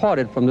has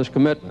departed from this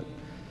commitment.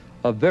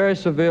 A very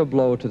severe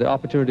blow to the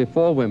opportunity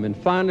for women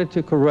finally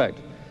to correct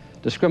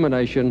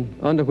discrimination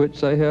under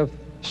which they have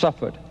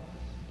suffered.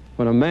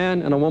 When a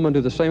man and a woman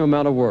do the same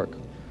amount of work,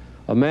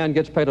 a man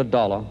gets paid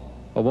 $1,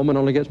 a woman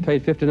only gets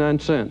paid 59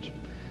 cents.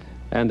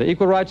 And the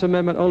Equal Rights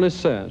Amendment only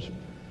says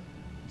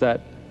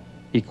that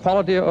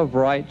equality of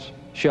rights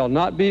shall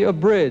not be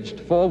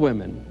abridged for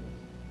women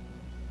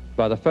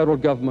by the federal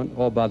government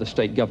or by the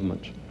state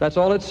governments. That's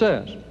all it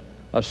says.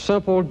 A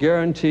simple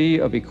guarantee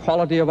of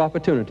equality of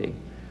opportunity,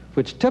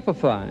 which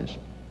typifies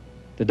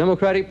the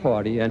Democratic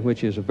Party and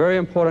which is a very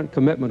important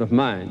commitment of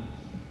mine,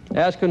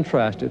 as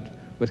contrasted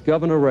with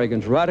Governor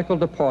Reagan's radical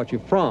departure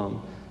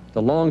from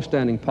the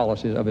long-standing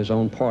policies of his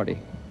own party.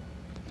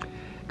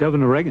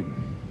 Governor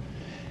Reagan.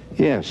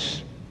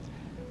 Yes.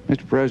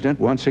 Mr. President,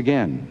 once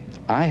again,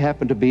 I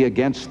happen to be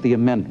against the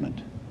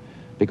amendment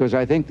because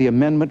I think the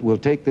amendment will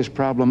take this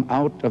problem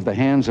out of the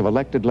hands of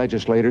elected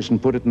legislators and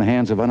put it in the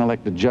hands of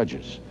unelected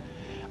judges.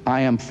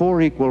 I am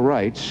for equal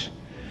rights.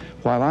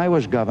 While I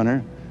was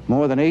governor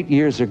more than 8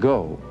 years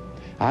ago,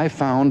 I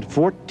found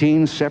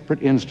 14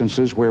 separate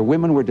instances where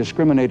women were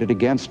discriminated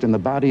against in the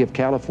body of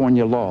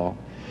California law,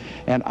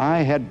 and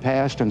I had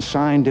passed and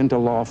signed into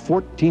law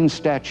 14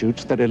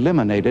 statutes that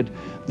eliminated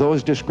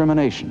those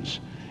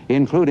discriminations,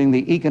 including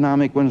the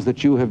economic ones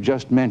that you have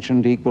just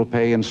mentioned, equal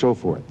pay and so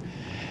forth.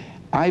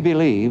 I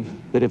believe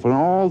that if in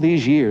all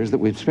these years that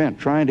we've spent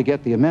trying to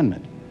get the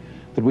amendment,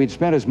 that we'd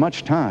spent as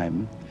much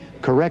time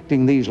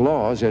correcting these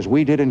laws as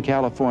we did in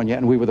California,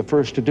 and we were the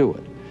first to do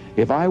it.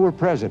 If I were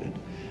president,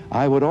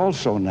 I would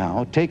also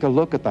now take a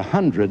look at the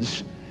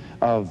hundreds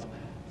of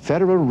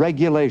federal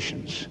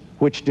regulations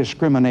which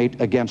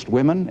discriminate against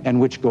women and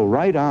which go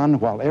right on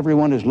while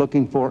everyone is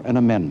looking for an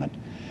amendment.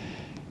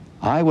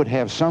 I would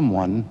have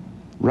someone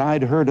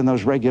ride herd in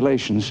those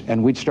regulations,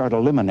 and we'd start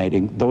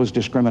eliminating those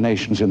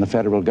discriminations in the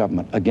federal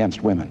government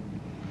against women.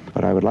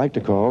 But I would like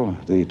to call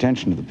the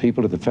attention of the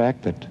people to the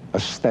fact that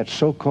that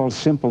so-called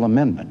simple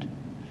amendment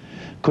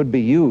could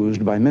be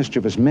used by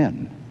mischievous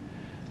men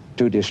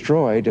to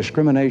destroy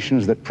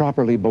discriminations that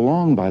properly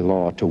belong by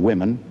law to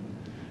women,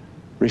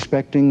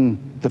 respecting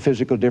the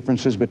physical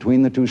differences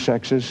between the two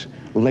sexes,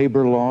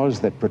 labor laws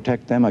that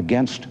protect them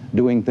against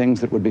doing things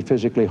that would be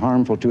physically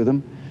harmful to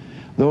them.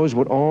 Those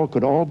could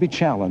all be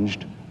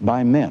challenged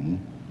by men.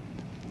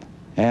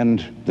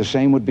 And the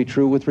same would be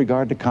true with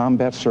regard to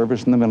combat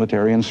service in the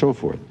military and so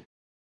forth.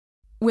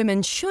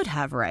 Women should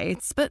have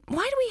rights, but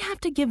why do we have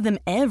to give them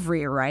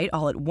every right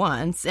all at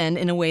once and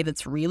in a way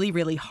that's really,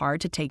 really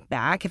hard to take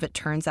back if it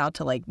turns out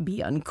to, be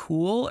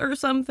uncool or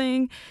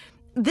something?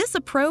 This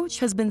approach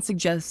has been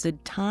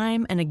suggested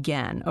time and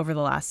again over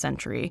the last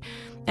century,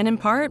 and in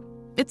part,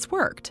 it's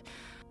worked.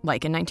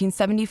 Like in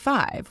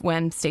 1975,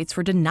 when states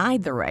were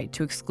denied the right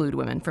to exclude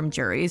women from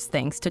juries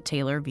thanks to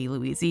Taylor v.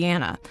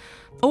 Louisiana.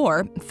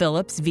 Or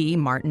Phillips v.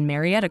 Martin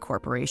Marietta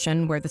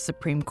Corporation, where the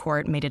Supreme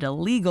Court made it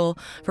illegal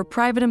for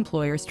private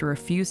employers to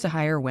refuse to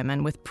hire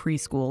women with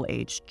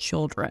preschool-aged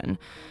children.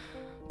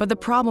 But the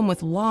problem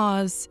with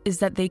laws is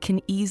that they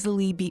can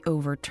easily be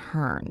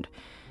overturned.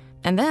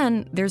 And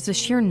then there's the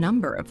sheer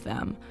number of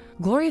them.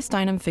 Gloria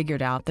Steinem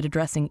figured out that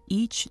addressing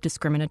each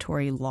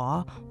discriminatory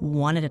law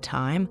one at a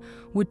time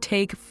would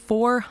take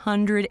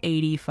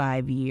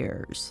 485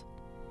 years.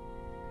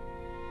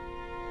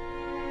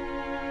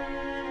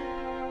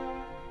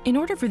 In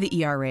order for the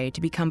ERA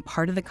to become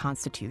part of the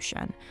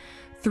Constitution,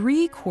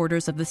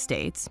 3/4 of the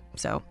states,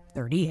 so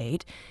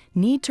 38,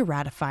 need to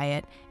ratify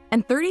it,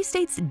 and 30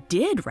 states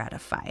did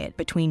ratify it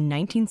between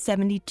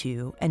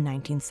 1972 and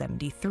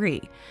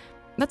 1973.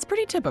 That's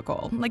pretty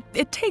typical.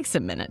 It takes a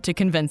minute to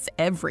convince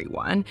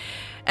everyone,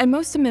 and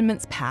most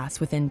amendments pass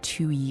within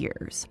 2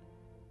 years.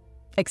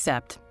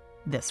 Except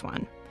this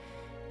one.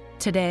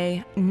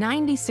 Today,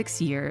 96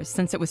 years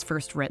since it was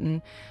first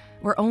written,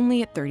 we're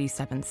only at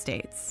 37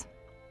 states.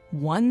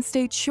 One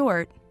state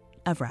short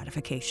of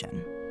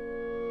ratification.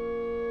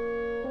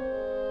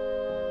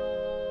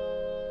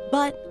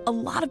 But a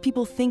lot of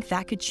people think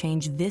that could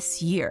change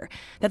this year,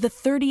 that the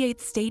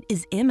 38th state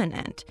is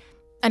imminent.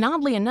 And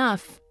oddly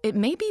enough, it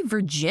may be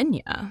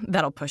Virginia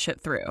that'll push it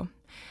through.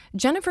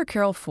 Jennifer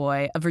Carroll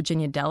Foy, a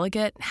Virginia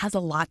delegate, has a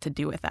lot to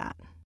do with that.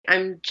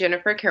 I'm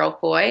Jennifer Carroll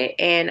Foy,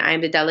 and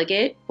I'm the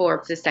delegate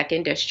for the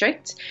 2nd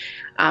District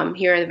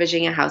here in the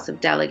Virginia House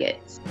of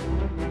Delegates.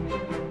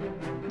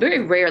 Very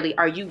rarely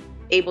are you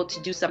able to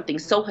do something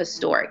so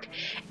historic.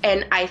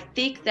 And I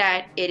think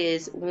that it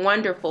is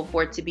wonderful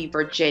for it to be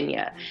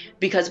Virginia,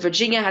 because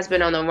Virginia has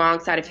been on the wrong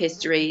side of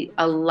history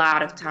a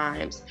lot of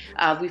times.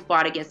 We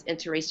fought against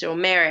interracial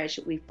marriage.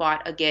 We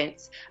fought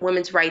against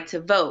women's right to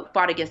vote,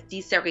 fought against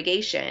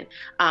desegregation.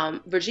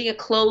 Virginia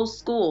closed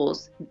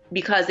schools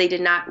because they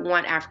did not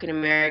want African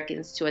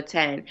Americans to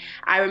attend.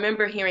 I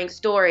remember hearing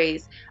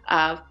stories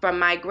from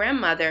my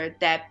grandmother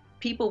that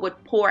people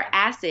would pour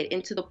acid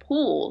into the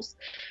pools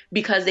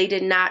because they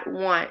did not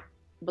want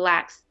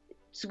blacks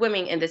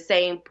swimming in the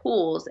same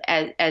pools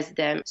as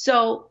them.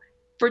 So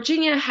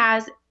Virginia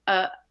has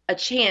a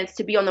chance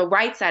to be on the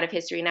right side of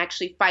history and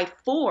actually fight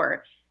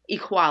for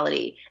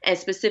equality, and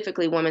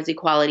specifically women's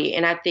equality.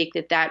 And I think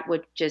that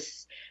would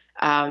just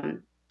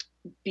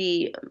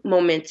be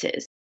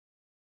momentous.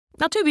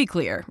 Now, to be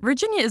clear,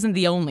 Virginia isn't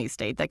the only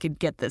state that could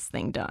get this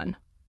thing done.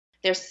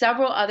 There's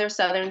several other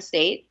southern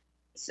states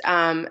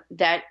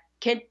that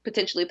can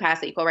potentially pass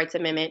the Equal Rights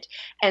Amendment.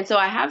 And so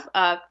I have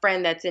a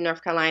friend that's in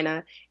North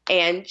Carolina,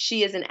 and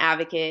she is an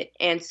advocate.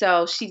 And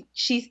so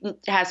she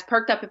has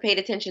perked up and paid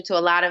attention to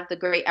a lot of the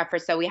great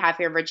efforts that we have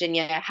here in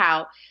Virginia,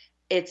 how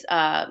it's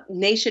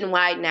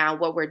nationwide now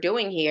what we're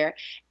doing here.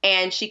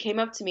 And she came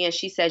up to me and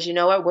she says, you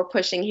know what, we're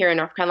pushing here in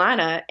North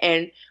Carolina,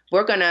 and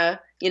we're going to,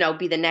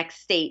 be the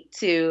next state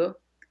to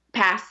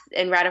pass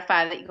and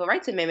ratify the Equal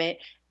Rights Amendment.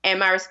 And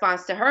my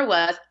response to her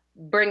was,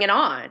 bring it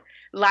on.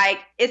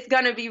 It's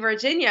going to be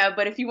Virginia,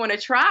 but if you want to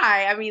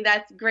try,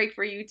 that's great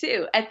for you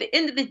too. At the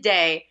end of the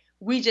day,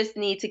 we just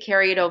need to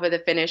carry it over the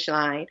finish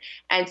line.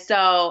 And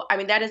so,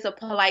 that is a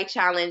polite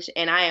challenge,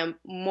 and I am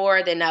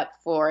more than up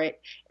for it.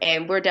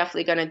 And we're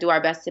definitely going to do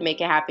our best to make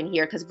it happen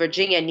here, because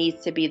Virginia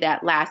needs to be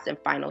that last and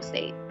final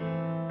state.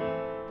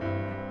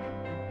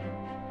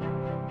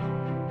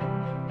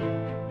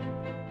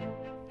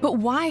 But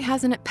why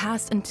hasn't it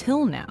passed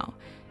until now?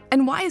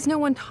 And why is no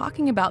one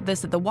talking about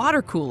this at the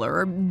water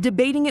cooler or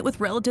debating it with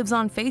relatives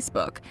on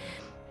Facebook?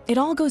 It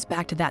all goes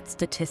back to that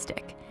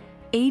statistic.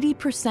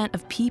 80%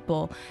 of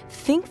people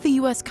think the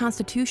U.S.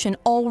 Constitution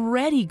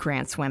already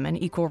grants women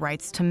equal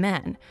rights to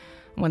men.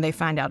 When they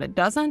find out it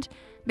doesn't,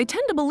 they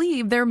tend to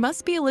believe there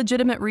must be a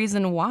legitimate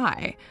reason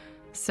why.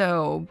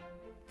 So,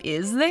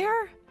 is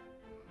there?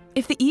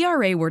 If the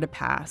ERA were to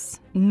pass,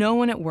 no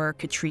one at work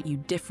could treat you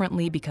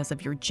differently because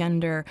of your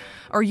gender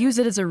or use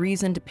it as a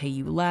reason to pay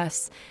you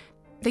less.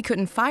 They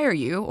couldn't fire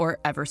you or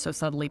ever so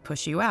subtly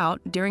push you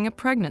out during a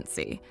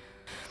pregnancy.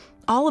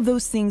 All of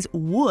those things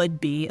would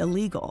be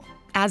illegal,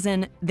 as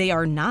in they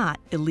are not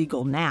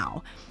illegal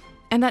now.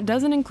 And that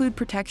doesn't include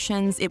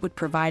protections it would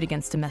provide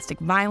against domestic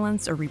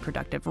violence or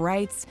reproductive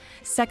rights,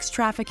 sex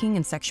trafficking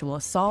and sexual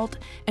assault,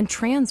 and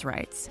trans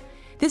rights.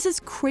 This is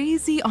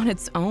crazy on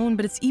its own,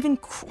 but it's even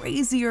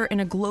crazier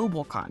in a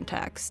global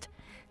context.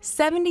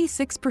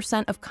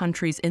 76% of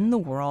countries in the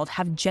world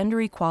have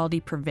gender equality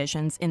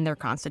provisions in their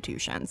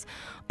constitutions.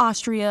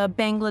 Austria,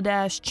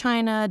 Bangladesh,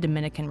 China,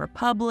 Dominican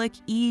Republic,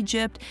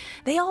 Egypt,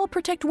 they all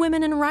protect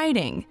women in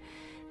writing.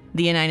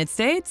 The United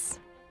States?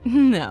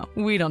 No,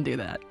 we don't do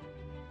that.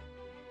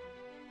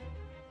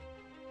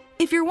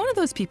 If you're one of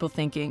those people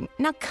thinking,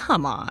 now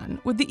come on,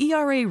 would the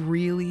ERA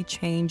really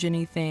change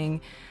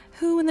anything?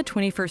 Who in the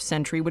 21st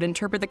century would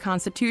interpret the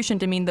Constitution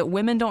to mean that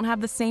women don't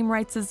have the same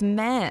rights as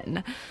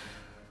men?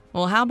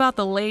 Well, how about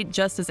the late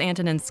Justice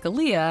Antonin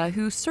Scalia,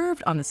 who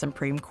served on the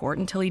Supreme Court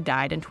until he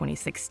died in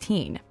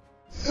 2016?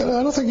 I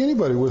don't think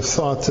anybody would have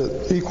thought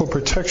that equal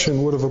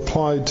protection would have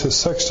applied to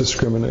sex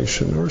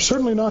discrimination, or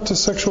certainly not to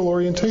sexual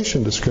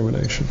orientation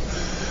discrimination.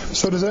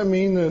 So does that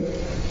mean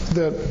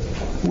that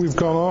we've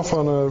gone off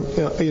on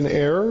an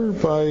error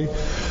by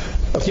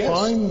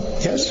applying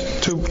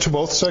to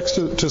both sex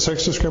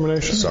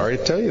discrimination? Sorry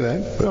to tell you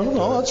that.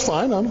 No, that's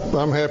fine.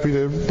 I'm happy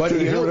to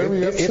hear whatever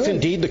you have to say. If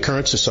indeed the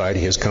current society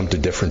has come to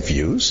different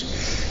views,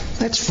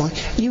 that's fine.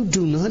 You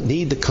do not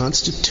need the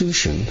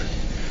Constitution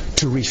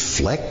to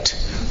reflect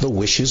the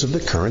wishes of the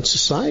current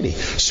society.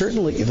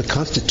 Certainly, the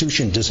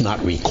Constitution does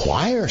not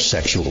require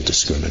sexual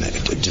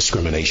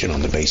discrimination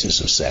on the basis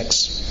of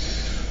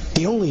sex.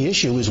 The only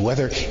issue is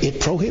whether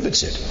it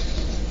prohibits it.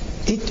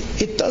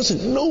 It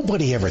doesn't.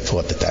 Nobody ever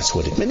thought that that's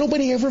what it meant.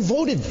 Nobody ever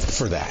voted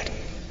for that.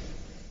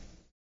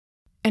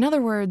 In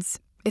other words,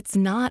 it's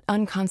not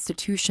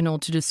unconstitutional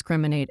to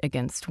discriminate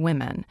against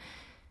women.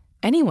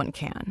 Anyone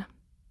can.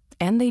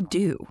 And they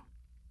do.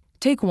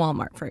 Take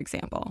Walmart, for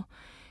example.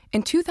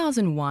 In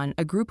 2001,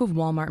 a group of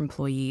Walmart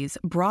employees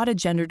brought a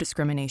gender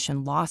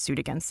discrimination lawsuit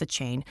against the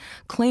chain,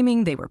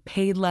 claiming they were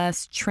paid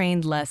less,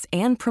 trained less,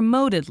 and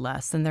promoted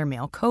less than their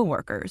male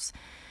coworkers.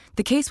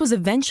 The case was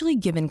eventually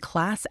given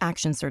class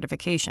action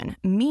certification,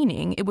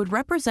 meaning it would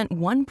represent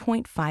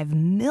 1.5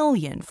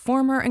 million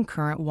former and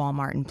current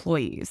Walmart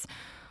employees.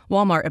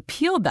 Walmart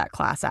appealed that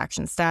class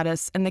action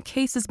status, and the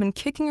case has been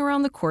kicking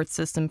around the court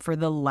system for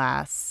the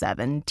last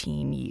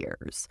 17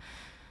 years.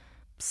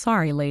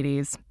 Sorry,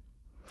 ladies.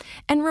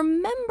 And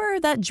remember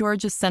that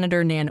Georgia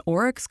Senator Nan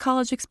Oreck's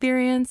college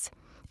experience?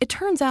 It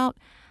turns out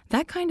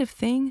that kind of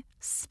thing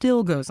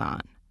still goes on.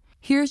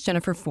 Here's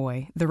Jennifer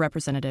Foy, the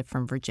representative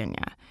from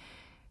Virginia.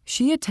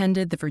 She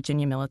attended the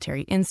Virginia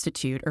Military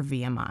Institute, or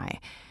VMI.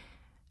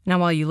 Now,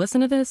 while you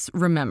listen to this,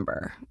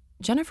 remember,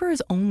 Jennifer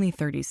is only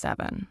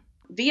 37.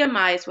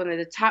 VMI is one of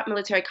the top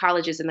military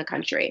colleges in the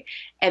country,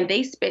 and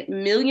they spent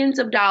millions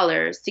of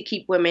dollars to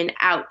keep women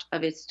out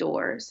of its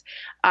doors.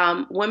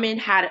 Women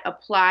had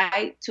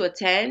applied to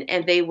attend,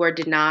 and they were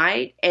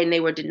denied,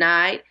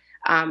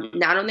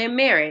 not on their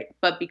merit,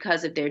 but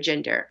because of their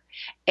gender.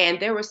 And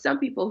there were some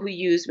people who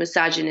used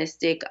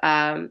misogynistic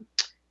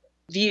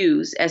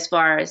views as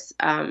far as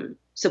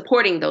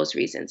supporting those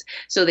reasons.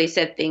 So they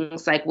said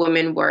things like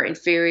women were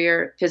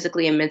inferior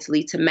physically and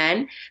mentally to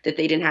men, that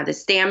they didn't have the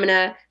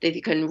stamina, that they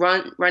couldn't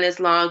run as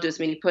long, do as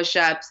many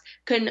push-ups,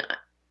 couldn't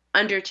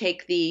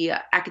undertake the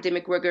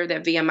academic rigor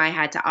that VMI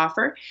had to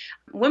offer.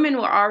 Women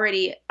were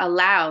already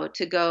allowed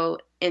to go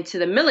into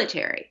the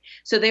military.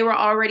 So they were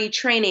already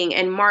training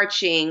and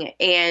marching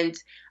and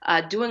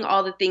doing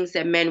all the things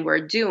that men were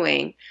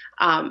doing.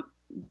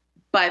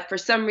 But for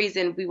some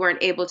reason, we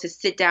weren't able to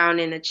sit down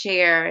in a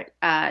chair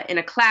in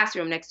a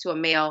classroom next to a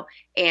male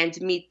and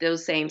meet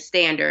those same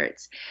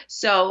standards.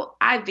 So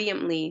I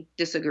vehemently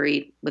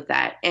disagreed with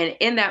that. And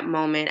in that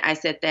moment, I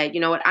said that,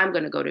 you know what, I'm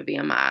going to go to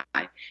VMI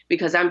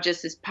because I'm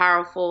just as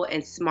powerful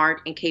and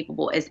smart and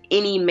capable as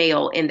any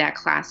male in that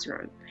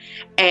classroom.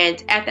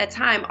 And at that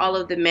time, all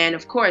of the men,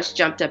 of course,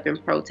 jumped up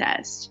in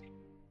protest.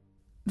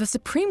 The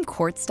Supreme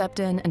Court stepped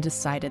in and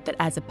decided that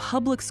as a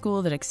public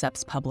school that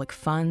accepts public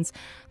funds,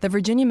 the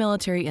Virginia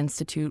Military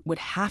Institute would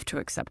have to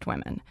accept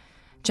women.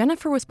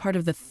 Jennifer was part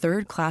of the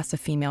third class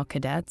of female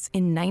cadets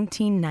in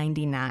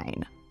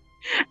 1999.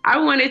 I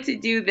wanted to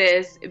do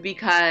this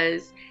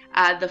because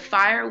the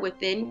fire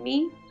within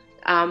me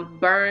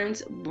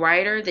burns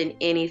brighter than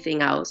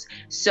anything else.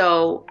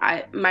 So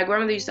my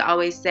grandmother used to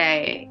always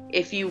say,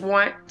 if you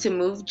want to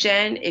move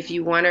Jen, if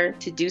you want her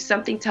to do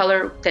something, tell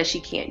her that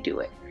she can't do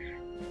it.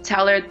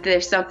 Tell her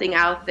there's something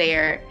out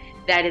there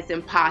that is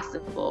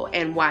impossible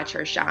and watch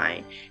her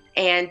shine.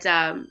 And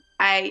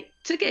I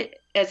took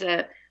it as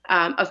a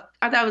I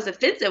thought it was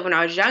offensive when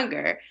I was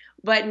younger.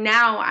 But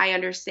now I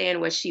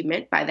understand what she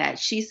meant by that.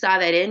 She saw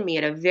that in me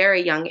at a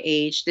very young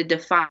age, the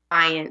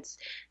defiance,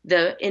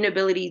 the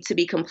inability to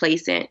be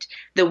complacent,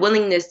 the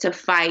willingness to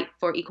fight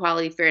for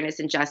equality, fairness,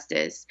 and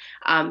justice.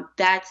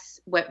 That's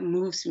what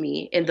moves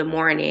me in the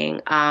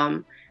morning.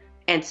 And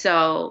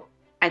so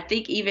I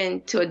think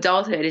even to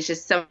adulthood, it's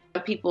just some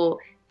people,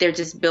 they're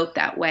just built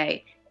that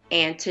way.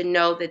 And to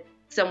know that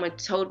someone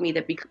told me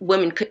that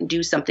women couldn't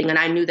do something, and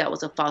I knew that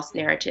was a false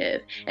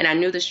narrative. And I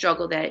knew the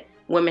struggle that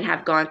women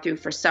have gone through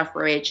for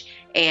suffrage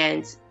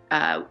and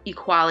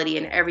equality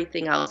and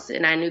everything else.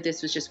 And I knew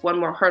this was just one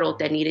more hurdle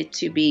that needed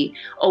to be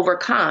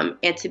overcome.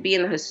 And to be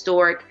in the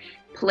historic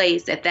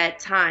place at that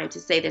time to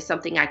say there's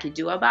something I could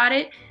do about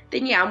it,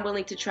 then yeah, I'm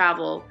willing to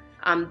travel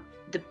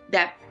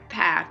that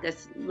path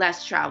that's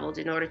less traveled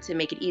in order to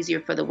make it easier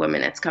for the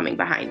women that's coming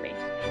behind me.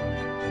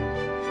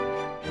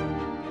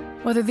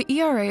 Whether the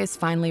ERA is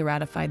finally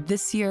ratified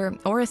this year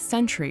or a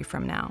century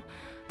from now,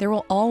 there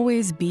will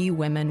always be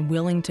women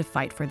willing to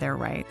fight for their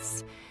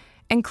rights,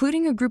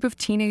 including a group of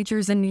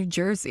teenagers in New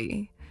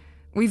Jersey.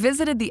 We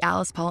visited the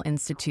Alice Paul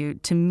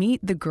Institute to meet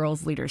the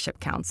Girls Leadership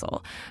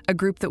Council, a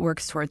group that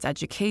works towards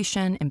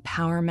education,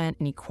 empowerment,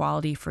 and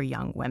equality for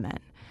young women.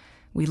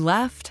 We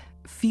left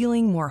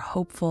feeling more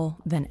hopeful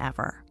than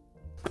ever.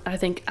 I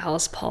think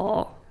Alice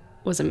Paul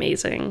was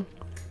amazing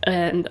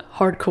and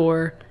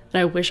hardcore,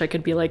 and I wish I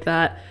could be like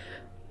that,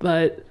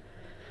 but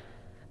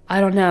I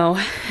don't know.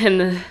 In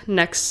the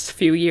next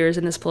few years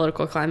in this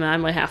political climate, I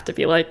might have to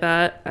be like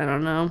that. I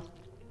don't know.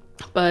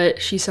 But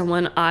she's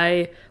someone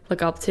I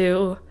look up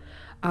to,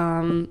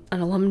 an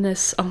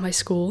alumnus of my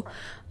school.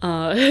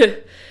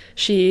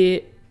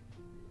 She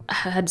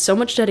had so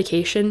much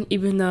dedication,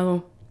 even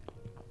though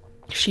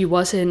she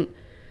wasn't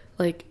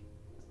like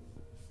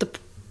the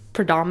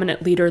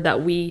predominant leader that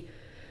when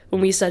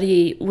we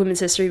study women's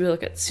history, we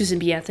look at Susan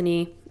B.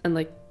 Anthony and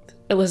like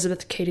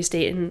Elizabeth Cady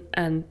Stanton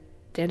and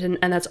Danton,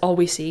 and that's all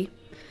we see.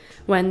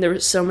 When there were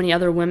so many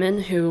other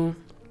women who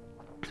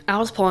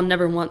Alice Paul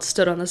never once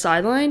stood on the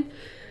sideline.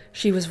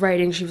 She was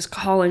writing, she was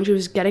calling, she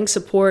was getting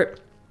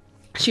support.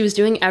 She was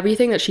doing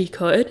everything that she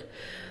could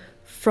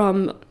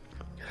from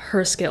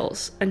her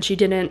skills, and she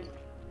didn't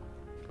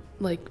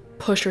like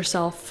push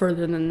herself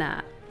further than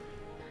that.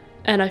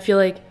 And I feel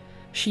like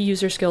she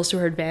used her skills to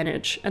her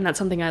advantage, and that's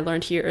something I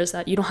learned here, is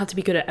that you don't have to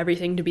be good at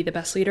everything to be the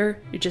best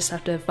leader. You just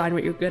have to find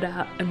what you're good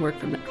at and work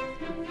from there.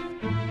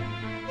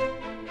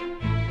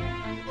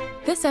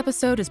 This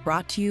episode is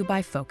brought to you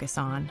by Focus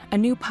On, a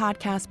new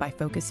podcast by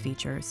Focus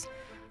Features.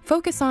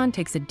 Focus On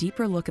takes a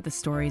deeper look at the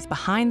stories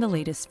behind the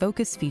latest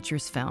Focus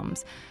Features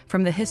films,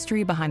 from the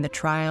history behind the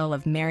trial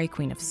of Mary,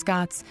 Queen of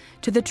Scots,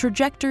 to the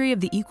trajectory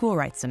of the Equal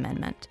Rights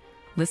Amendment.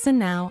 Listen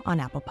now on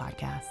Apple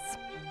Podcasts.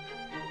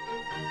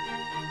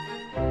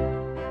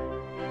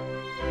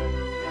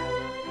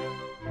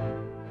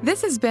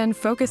 This has been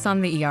Focus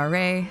on the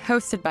ERA,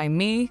 hosted by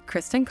me,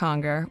 Kristen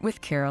Conger,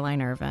 with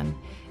Caroline Irvin.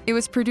 It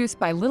was produced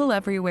by Little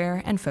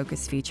Everywhere and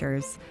Focus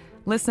Features.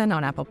 Listen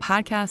on Apple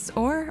Podcasts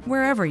or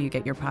wherever you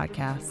get your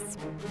podcasts.